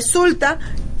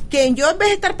que yo en vez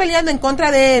de estar peleando en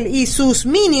contra de él y sus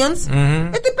minions, estoy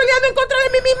peleando en contra de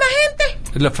mi misma gente.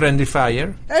 La Friendly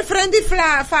Fire. El Friendly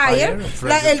Fire,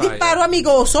 el disparo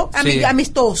amistoso.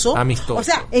 O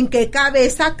sea, ¿en qué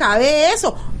cabeza cabe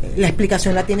eso? La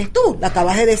explicación la tienes tú, la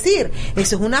acabas de decir.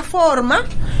 Eso es una forma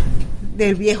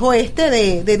del viejo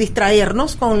de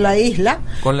distraernos con la isla.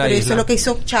 Eso es lo que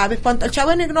hizo Chávez.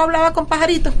 Chávez no hablaba con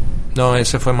pajaritos. No,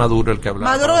 ese fue Maduro el que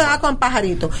hablaba. Maduro hablaba con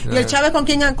pajaritos. ¿Y el Chávez con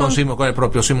quién? Con el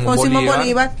propio Simón Bolívar. Con Simón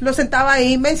Bolívar. Lo sentaba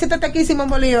ahí. Ven, siéntate aquí, Simón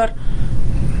Bolívar.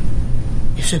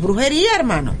 Eso es brujería,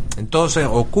 hermano. Entonces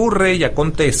ocurre y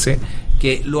acontece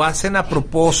que lo hacen a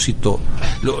propósito.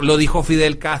 Lo dijo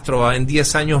Fidel Castro, en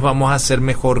 10 años vamos a ser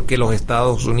mejor que los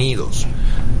Estados Unidos.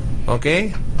 ¿Ok?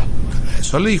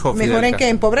 Eso le dijo Fidel ¿Mejor en Castro. qué?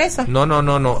 ¿En pobreza?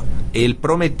 No. Él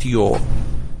prometió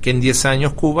que en 10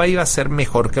 años Cuba iba a ser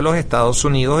mejor que los Estados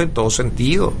Unidos en todo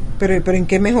sentido. Pero ¿en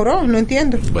qué mejoró? No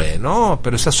entiendo. Bueno,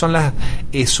 pero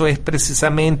eso es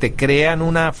precisamente, crean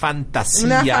una fantasía.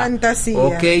 Una fantasía.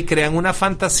 Ok, crean una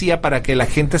fantasía para que la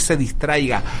gente se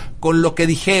distraiga con lo que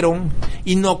dijeron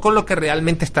y no con lo que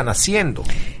realmente están haciendo.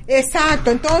 Exacto,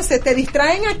 entonces te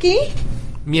distraen aquí.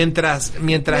 Mientras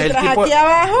el tipo aquí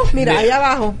abajo, mira, ahí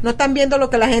abajo, no están viendo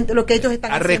lo que ellos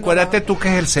están haciendo. Recuérdate abajo. Tú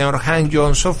que el señor Han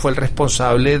Johnson fue el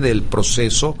responsable del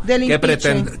proceso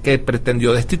que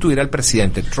pretendió destituir al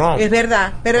presidente Trump. Es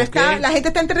verdad, pero la gente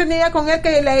está entretenida con él,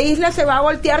 que la isla se va a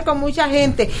voltear con mucha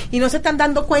gente y no se están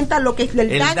dando cuenta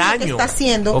del daño que está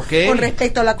haciendo con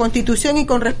respecto a la Constitución y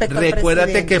con respecto al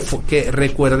presidente.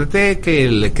 Recuérdate que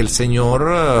el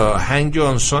señor Han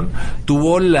Johnson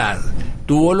tuvo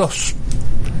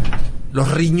los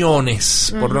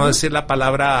riñones, por no decir la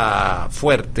palabra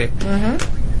fuerte,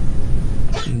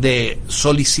 de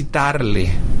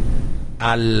solicitarle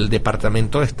al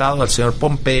Departamento de Estado, al señor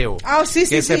Pompeo,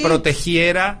 que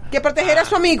protegiera a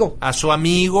su amigo. A su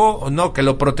amigo, no, que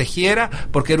lo protegiera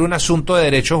porque era un asunto de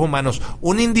derechos humanos.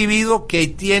 Un individuo que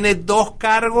tiene 2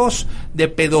 cargos de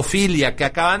pedofilia, que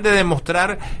acaban de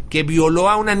demostrar que violó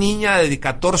a una niña de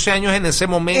 14 años en ese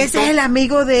momento. Ese es el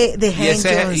amigo de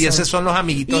Johnson. Y esos son los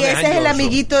amiguitos de Han Johnson. Y ese es el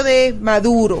amiguito de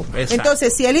Maduro. Exacto.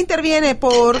 Entonces, si él interviene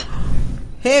por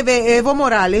Evo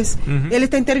Morales, él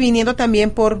está interviniendo también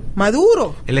por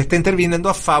Maduro. Él está interviniendo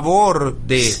a favor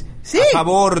de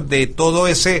todo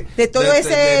ese de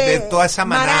toda esa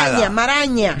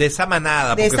maraña de esa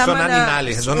manada, porque son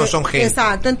animales, esos no son gente.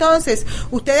 Exacto. Entonces,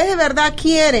 ustedes de verdad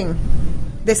quieren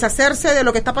deshacerse de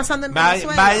lo que está pasando en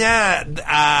Venezuela. Vaya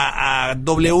a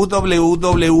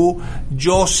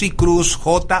www.johcruz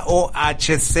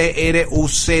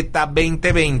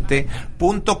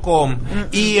 2020.com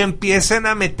y empiecen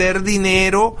a meter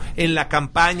dinero en la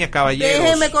campaña, caballeros.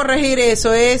 Déjenme corregir eso,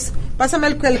 pásame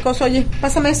el coso, oye,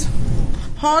 pásame eso.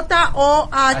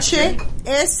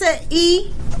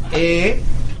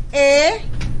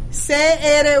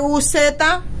 JOHSIECRUZ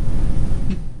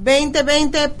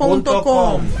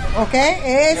 2020.com. ¿Ok?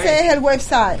 Ese es el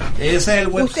website.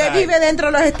 Usted vive dentro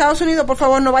de los Estados Unidos, por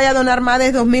favor, no vaya a donar más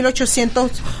de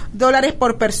 $2,800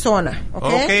 por persona.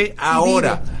 ¿Ok?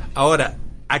 Ahora,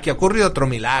 aquí ha ocurrido otro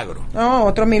milagro.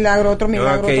 Otro milagro.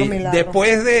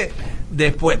 Después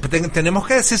tenemos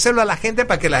que decírselo a la gente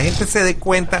para que la gente se dé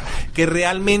cuenta que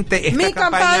realmente esta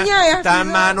campaña está en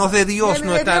manos de Dios,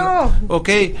 no está. ¿Ok?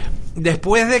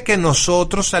 Después de que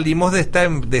nosotros salimos de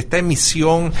esta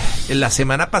emisión la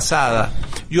semana pasada,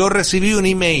 yo recibí un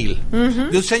email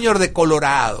de un señor de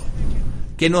Colorado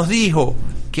que nos dijo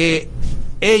que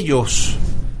ellos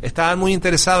estaban muy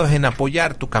interesados en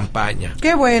apoyar tu campaña.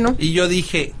 Qué bueno. Y yo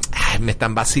dije, me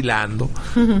están vacilando.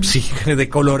 Sí, de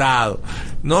Colorado.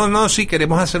 No, sí,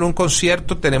 queremos hacer un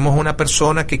concierto. Tenemos una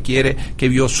persona que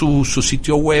vio su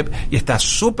sitio web y está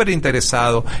súper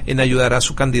interesado en ayudar a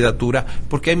su candidatura,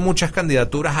 porque hay muchas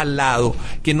candidaturas al lado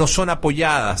que no son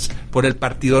apoyadas por el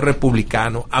Partido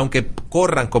Republicano, aunque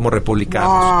corran como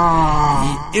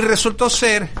republicanos. Y resultó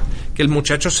ser que el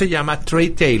muchacho se llama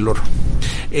Trey Taylor.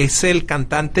 Es el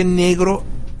cantante negro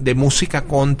de música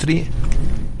country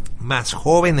más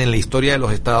joven en la historia de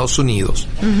los Estados Unidos.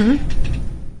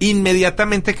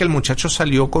 Inmediatamente que el muchacho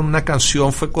salió con una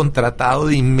canción, fue contratado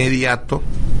de inmediato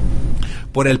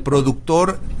por el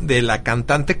productor de la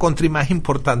cantante country más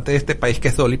importante de este país, que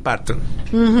es Dolly Parton.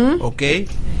 ¿Ok?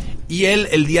 Y él,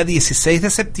 el día 16 de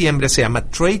septiembre, se llama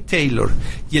Trey Taylor,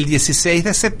 y el 16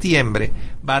 de septiembre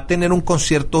va a tener un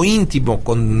concierto íntimo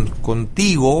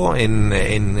contigo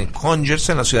en Conyers,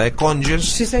 en la ciudad de Conyers.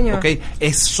 Sí, señor. ¿Ok?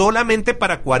 Es solamente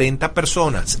para 40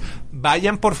 personas.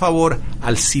 Vayan, por favor,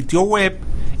 al sitio web,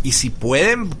 y si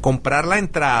pueden comprar la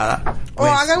entrada,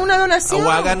 pues, o hagan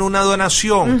una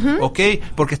donación. ¿ok?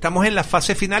 Porque estamos en la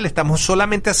fase final, estamos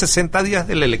solamente a 60 días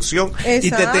de la elección. Exacto.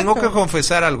 Y te tengo que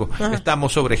confesar algo,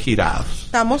 estamos sobregirados.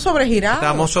 Estamos sobregirados.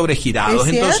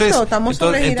 Entonces, estamos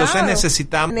sobregirados. Entonces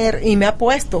necesitamos... Y me ha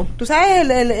puesto, tú sabes,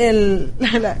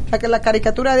 la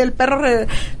caricatura del perro,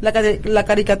 la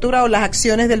caricatura o las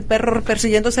acciones del perro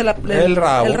persiguiéndose el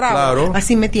rabo. Claro.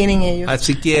 Así me tienen ellos.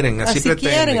 Así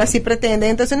pretenden.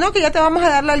 Entonces, no, que ya te vamos a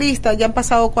dar la lista. Ya han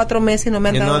pasado 4 meses y no me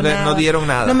han dado nada. No dieron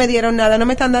nada. No me dieron nada. No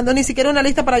me están dando ni siquiera una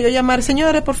lista para yo llamar.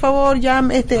 Señores, por favor, ya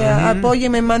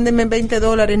apóyenme, mándenme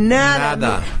 $20.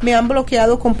 Nada. Me han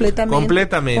bloqueado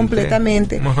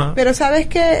completamente. Pero sabes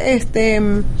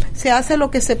que se hace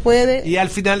lo que se puede. Y al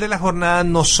final de la jornada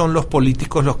no son los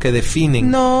políticos los que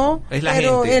definen. No, es la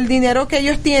pero gente. El dinero que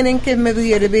ellos tienen, que me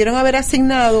debieron haber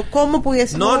asignado, ¿cómo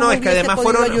pudiese? No, es que además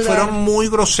fueron muy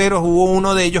groseros. Hubo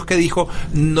uno de ellos que dijo,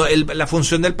 la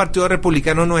función del Partido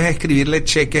Republicano no es escribirle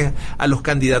cheques a los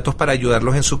candidatos para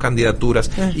ayudarlos en sus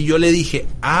candidaturas. Y yo le dije,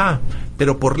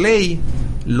 pero por ley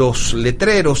los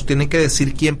letreros tienen que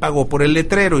decir quién pagó por el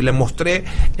letrero, y le mostré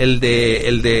el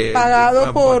de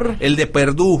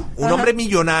Perdue, un hombre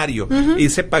millonario, y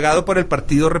dice pagado por el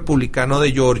Partido Republicano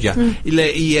de Georgia,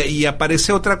 y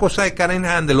aparece otra cosa de Karen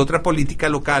Handel, otra política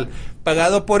local,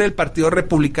 pagado por el Partido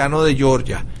Republicano de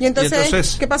Georgia. ¿Y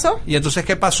entonces qué pasó?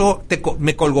 ¿Qué pasó?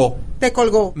 Me colgó.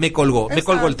 Me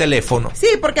colgó el teléfono. Sí,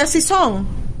 porque así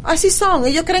son.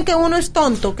 Ellos creen que uno es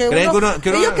tonto, ellos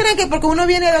creen que porque uno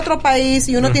viene de otro país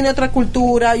y uno tiene otra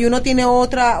cultura y uno tiene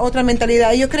otra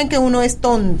mentalidad, ellos creen que uno es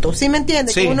tonto, ¿sí me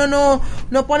entiendes? Sí. Que uno no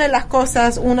pone las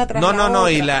cosas una tras la otra.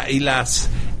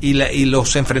 Y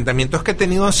los enfrentamientos que he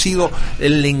tenido han sido,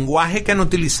 el lenguaje que han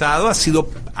utilizado ha sido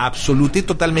absoluto y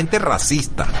totalmente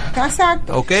racista.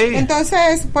 Exacto. ¿Ok?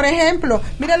 Entonces, por ejemplo,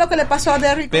 mira lo que le pasó a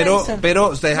Derrick Grayson.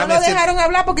 Pero no lo dejaron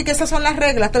hablar porque esas son las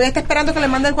reglas. Todavía está esperando que le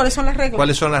manden cuáles son las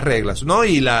reglas. ¿No?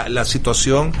 Y la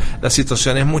situación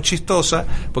es muy chistosa,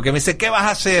 porque me dice, ¿qué vas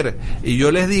a hacer? Y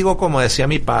yo les digo, como decía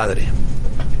mi padre,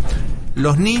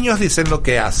 los niños dicen lo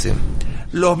que hacen,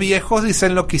 los viejos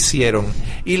dicen lo que hicieron,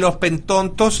 y los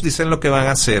pentontos dicen lo que van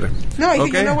a hacer. No, y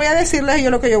 ¿okay? Que yo no voy a decirles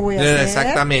yo lo que yo voy a hacer.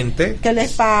 Exactamente. ¿Qué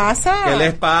les pasa?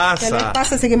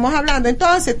 Seguimos hablando.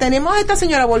 Entonces, tenemos a esta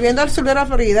señora volviendo al sur de la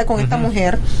Florida con esta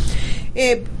mujer.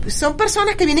 Son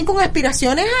personas que vienen con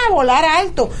aspiraciones a volar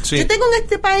alto. Sí. Yo tengo en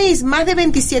este país más de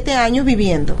 27 años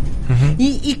viviendo.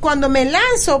 Y cuando me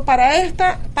lanzo para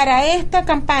esta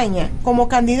campaña como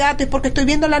candidato es porque estoy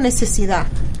viendo la necesidad.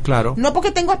 Claro. No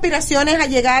porque tengo aspiraciones a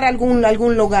llegar a algún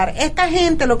lugar. Esta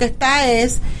gente lo que está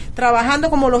es trabajando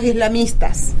como los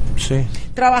islamistas. Sí.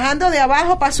 Trabajando de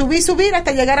abajo para subir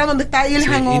hasta llegar a donde está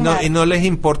Ilhan Omar. Y no les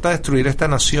importa destruir esta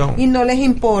nación. Y no les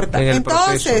importa.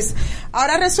 Entonces,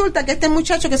 ahora resulta que este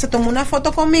muchacho que se tomó una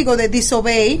foto conmigo de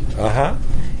Disobey,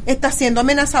 está siendo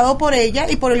amenazado por ella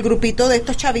y por el grupito de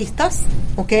estos chavistas,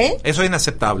 ¿ok? Eso es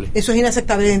inaceptable. Eso es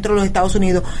inaceptable dentro de los Estados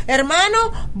Unidos.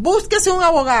 Hermano, búsquese un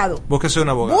abogado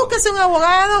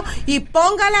y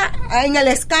póngala en el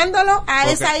escándalo a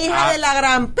esa hija de la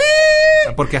gran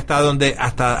porque hasta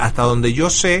donde yo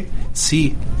sé,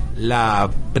 sí, la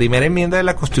primera enmienda de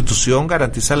la Constitución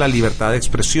garantiza la libertad de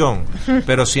expresión,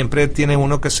 pero siempre tiene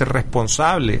uno que ser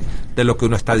responsable de lo que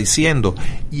uno está diciendo.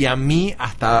 Y a mí,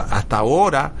 hasta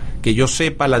ahora, que yo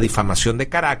sepa, la difamación de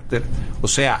carácter, o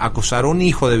sea, acusar a un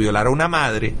hijo de violar a una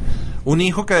madre, un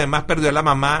hijo que además perdió a la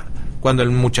mamá cuando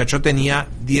el muchacho tenía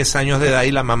 10 años de edad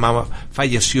y la mamá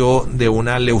falleció de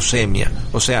una leucemia.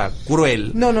 O sea,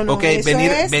 cruel. No. Okay,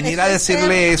 venir a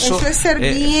decirle eso. Eso es ser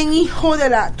bien hijo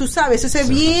de la... Tú sabes, eso es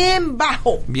bien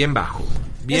bajo. Bien bajo.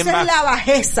 Bien Esa es la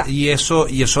bajeza. Y eso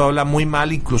habla muy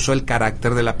mal incluso del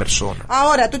carácter de la persona.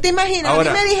 Ahora, tú te imaginas,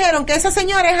 Ahora, a mí me dijeron que esa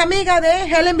señora es amiga de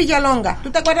Helen Villalonga. ¿Tú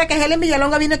te acuerdas que Helen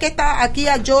Villalonga vino aquí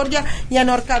a Georgia y a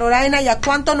North Carolina, y a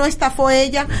cuánto no estafó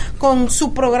ella con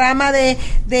su programa de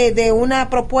una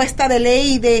propuesta de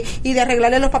ley y de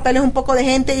arreglarle los papeles a un poco de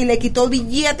gente, y le quitó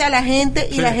billete a la gente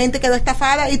y la gente quedó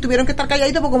estafada y tuvieron que estar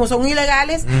calladitos porque como son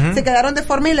ilegales, se quedaron de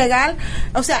forma ilegal.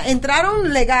 O sea,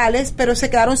 entraron legales pero se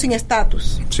quedaron sin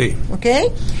estatus. Sí. ¿Ok?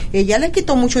 Ella le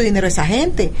quitó mucho dinero a esa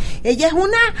gente. Ella es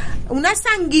una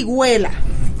sanguijuela.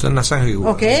 Es una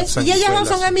sanguijuela. ¿Ok? Y ellas no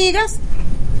son amigas.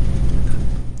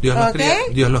 Dios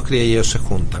los cría y ellos se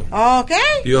juntan. ¿Ok?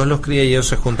 Dios los cría y ellos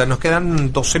se juntan. Nos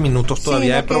quedan 12 minutos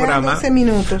todavía de programa. 12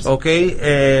 minutos. Ok.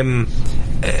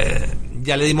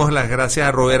 Ya le dimos las gracias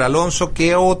a Robert Alonso.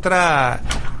 ¿Qué otra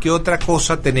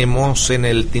cosa tenemos en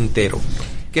el tintero?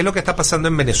 ¿Qué es lo que está pasando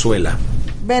en Venezuela?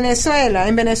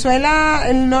 En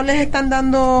Venezuela no les están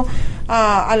dando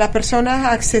a las personas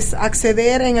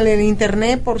acceder en el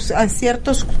internet a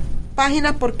ciertas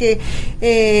páginas, porque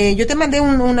yo te mandé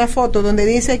una foto donde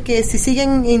dice que si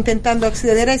siguen intentando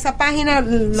acceder a esa página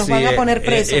los van a poner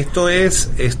presos. Esto es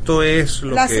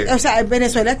lo que... O sea, en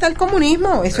Venezuela está el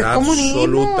comunismo, eso es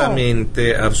comunismo.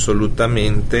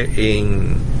 Absolutamente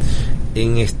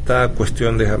en esta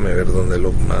cuestión. Déjame ver dónde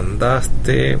lo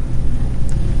mandaste.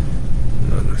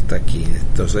 No está aquí,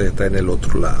 entonces está en el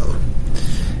otro lado.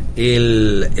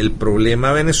 El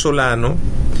problema venezolano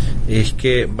es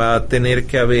que va a tener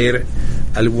que haber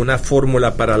alguna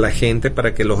fórmula para la gente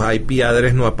para que los IP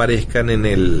address no aparezcan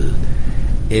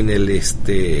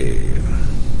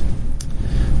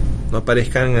no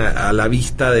aparezcan a la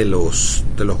vista de los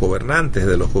gobernantes,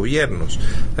 de los gobiernos.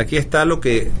 Aquí está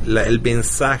el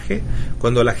mensaje.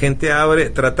 Cuando la gente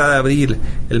trata de abrir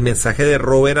el mensaje de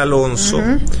Robert Alonso,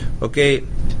 okay,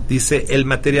 dice: el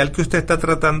material que usted está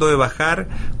tratando de bajar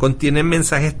contiene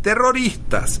mensajes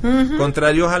terroristas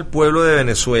contrarios al pueblo de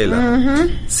Venezuela.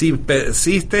 Si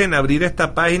persiste en abrir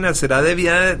esta página, será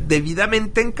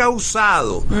debidamente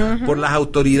encausado por las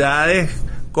autoridades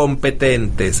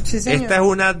competentes. Sí, señor. Esta es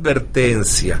una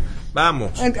advertencia.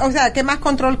 Vamos. O sea, ¿qué más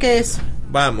control que eso?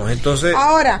 Vamos, entonces.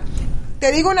 Ahora,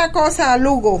 te digo una cosa,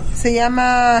 Lugo, se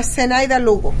llama Zenaida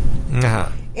Lugo.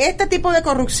 Ajá. Este tipo de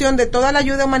corrupción de toda la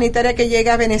ayuda humanitaria que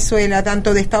llega a Venezuela,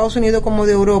 tanto de Estados Unidos como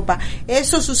de Europa,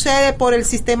 eso sucede por el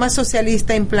sistema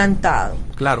socialista implantado.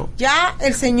 Claro. Ya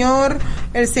el señor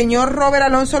Robert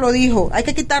Alonso lo dijo, hay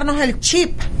que quitarnos el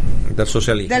chip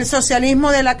del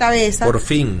socialismo de la cabeza. Por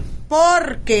fin.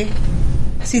 Porque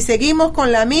si seguimos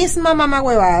con la misma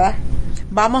mamahuevada,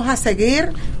 vamos a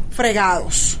seguir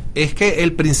fregados. Es que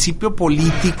el principio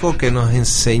político que nos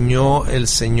enseñó el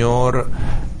señor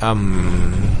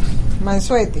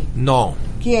Mansuetti. No.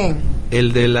 ¿Quién?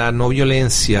 El de la no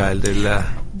violencia, el de la...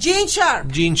 Gene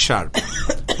Sharp.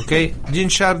 Okay. Gene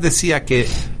Sharp decía que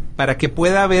para que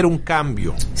pueda haber un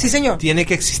cambio, sí, señor, tiene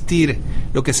que existir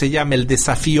lo que se llama el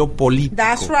desafío político.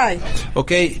 That's right.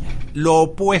 Okay. Lo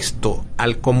opuesto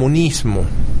al comunismo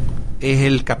es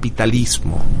el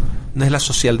capitalismo, no es la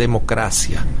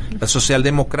socialdemocracia. La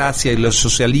socialdemocracia y el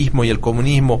socialismo y el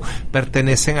comunismo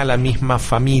pertenecen a la misma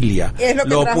familia. Es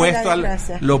lo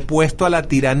opuesto a la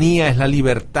tiranía es la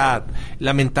libertad.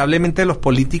 Lamentablemente los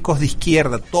políticos de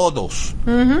izquierda, todos,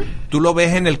 tú lo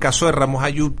ves en el caso de Ramos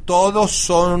Ayub, todos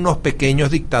son unos pequeños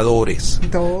dictadores.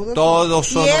 Todos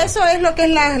son. Y eso es lo que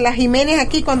es la Jiménez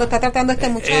aquí cuando está tratando a este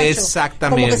muchacho.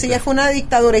 Exactamente. Como que si ella fue una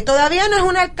dictadura y todavía no es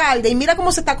un alcalde y mira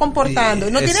cómo se está comportando.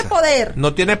 No tiene poder.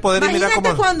 No tiene poder. Imagínate, y mira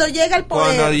cómo, cuando llega al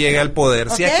poder.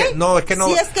 ¿Okay? Si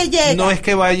es que llega. No es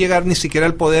que va a llegar ni siquiera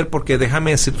al poder, porque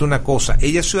déjame decirte una cosa.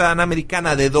 Ella es ciudadana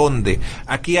americana. ¿De dónde?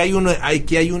 Aquí hay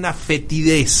una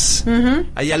fetidez.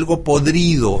 Hay algo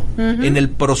podrido en el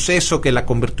proceso que la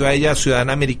convirtió a ella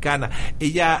ciudadana americana.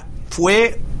 Ella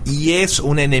fue y es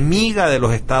una enemiga de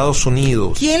los Estados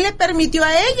Unidos. ¿Quién le permitió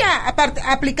a ella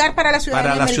aplicar para la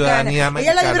ciudadanía americana?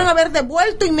 Ella la debieron haber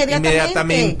devuelto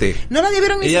inmediatamente. No la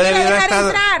debieron ni siquiera dejar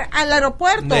entrar al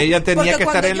aeropuerto. Ella tenía que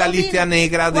estar en la lista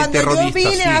negra de terroristas. Cuando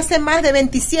yo vine hace más de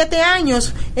 27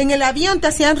 años, en el avión te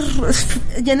hacían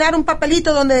llenar un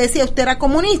papelito donde decía usted era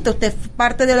comunista, usted es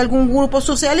parte de algún grupo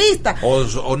socialista.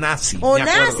 O nazi.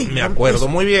 Me acuerdo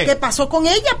pues, muy bien. ¿Qué pasó con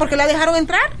ella? ¿Por qué la dejaron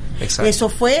entrar? Exacto. Eso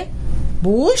fue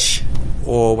Bush,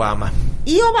 Obama.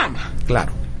 Y Obama.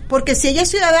 Claro. Porque si ella es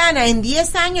ciudadana en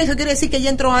 10 años, eso quiere decir que ella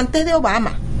entró antes de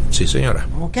Obama. Sí, señora.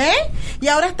 ¿Ok? Y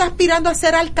ahora está aspirando a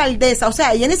ser alcaldesa. O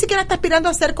sea, ella ni siquiera está aspirando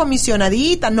a ser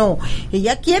comisionadita, no.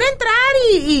 Ella quiere entrar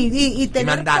y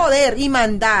tener mandar. poder y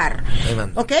mandar.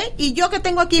 ¿Ok? Y yo que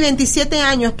tengo aquí 27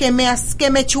 años, que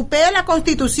me chupé la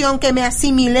Constitución, que me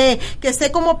asimilé, que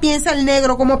sé cómo piensa el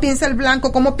negro, cómo piensa el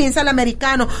blanco, cómo piensa el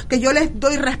americano, que yo les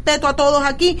doy respeto a todos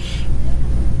aquí.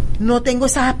 No tengo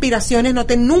esas aspiraciones,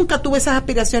 nunca tuve esas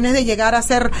aspiraciones de llegar a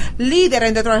ser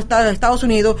líder dentro de Estados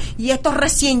Unidos, y estos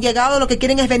recién llegados lo que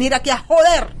quieren es venir aquí a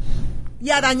joder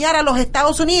y a dañar a los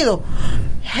Estados Unidos.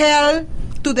 Hell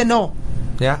to the no.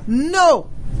 ¿Ya? No.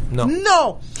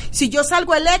 Si yo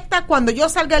salgo electa, cuando yo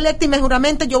salga electa y me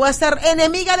juramente, yo voy a ser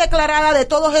enemiga declarada de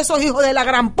todos esos hijos de la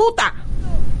gran puta.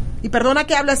 Y perdona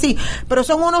que hable así, pero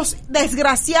son unos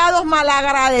desgraciados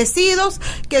malagradecidos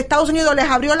que Estados Unidos les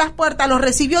abrió las puertas, los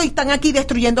recibió y están aquí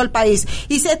destruyendo el país.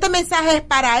 Y si este mensaje es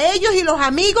para ellos y los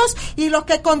amigos y los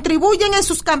que contribuyen en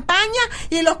sus campañas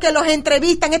y los que los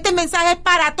entrevistan, este mensaje es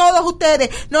para todos ustedes.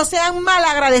 No sean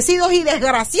malagradecidos y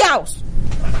desgraciados.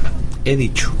 He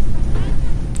dicho.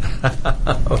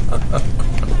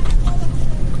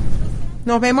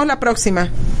 Nos vemos la próxima.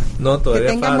 No, todavía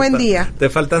que tengan buen día. Te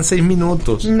faltan 6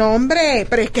 minutos. No, hombre,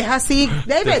 pero es que es así.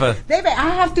 David,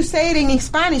 I have to say it in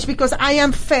Spanish because I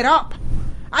am fed up.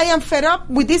 I am fed up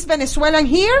with this Venezuelan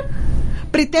here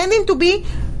pretending to be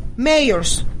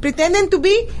mayors, pretending to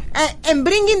be and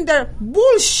bringing their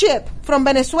bullshit from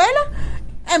Venezuela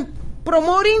and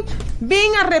promoting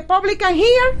being a Republican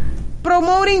here,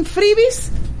 promoting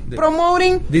freebies,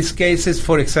 promoting... This case is,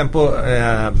 for example,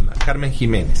 Carmen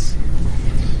Jiménez.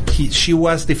 She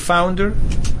was the founder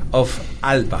of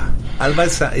ALBA.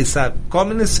 ALBA is a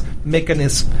communist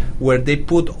mechanism where they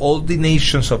put all the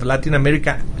nations of Latin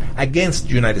America against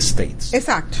the United States.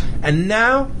 Exacto. And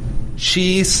now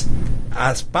she is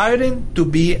aspiring to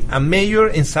be a mayor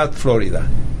in South Florida.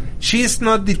 She is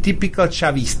not the typical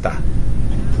Chavista.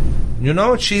 You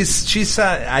know, she's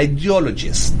an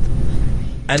ideologist.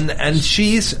 And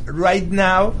she is right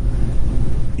now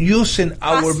using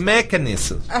our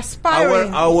mechanisms,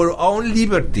 our own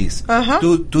liberties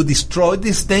to destroy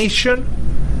this nation.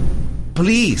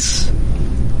 Please.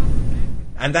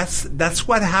 And that's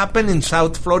what happened in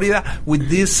South Florida with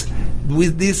this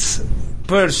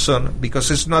person, because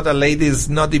it's not a lady, it's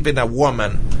not even a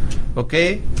woman,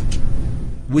 okay?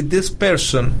 With this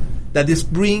person that is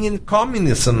bringing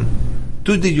communism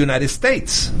to the United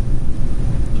States.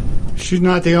 She's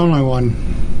not the only one.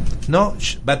 No,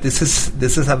 but this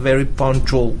is a very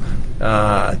punctual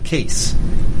case.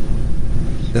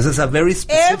 This is a very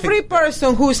specific... Every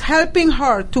person who's helping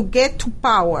her to get to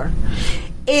power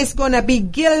is going to be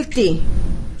guilty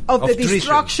of the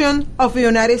destruction of the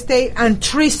United States and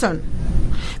treason.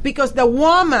 Because the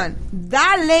woman,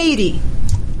 that lady,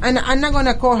 and I'm not going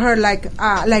to call her like...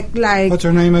 What's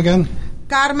her name again?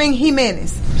 Carmen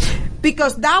Jiménez.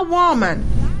 Because that woman...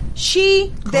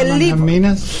 She delivered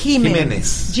Jiménez.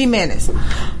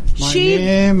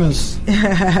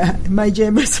 My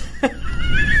James.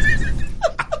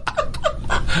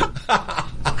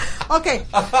 Okay.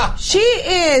 She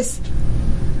is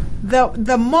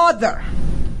the mother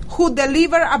who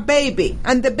delivered a baby,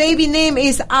 and the baby name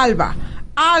is Alba.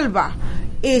 Alba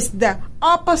is the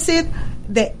opposite,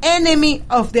 the enemy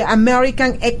of the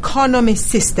American economy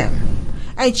system.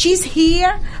 And she's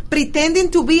here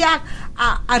pretending to be a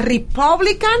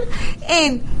Republican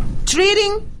and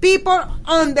treating people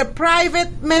on the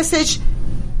private message,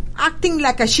 acting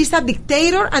like she's a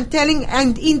dictator and telling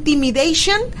and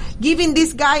intimidation, giving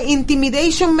this guy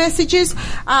intimidation messages,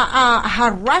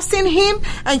 harassing him,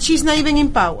 and she's not even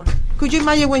in power. Could you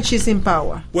imagine when she's in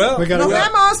power? Well,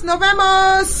 nos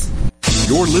vemos.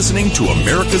 You're listening to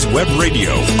America's Web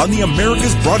Radio on the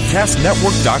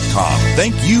AmericasBroadcastNetwork.com.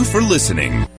 Thank you for listening.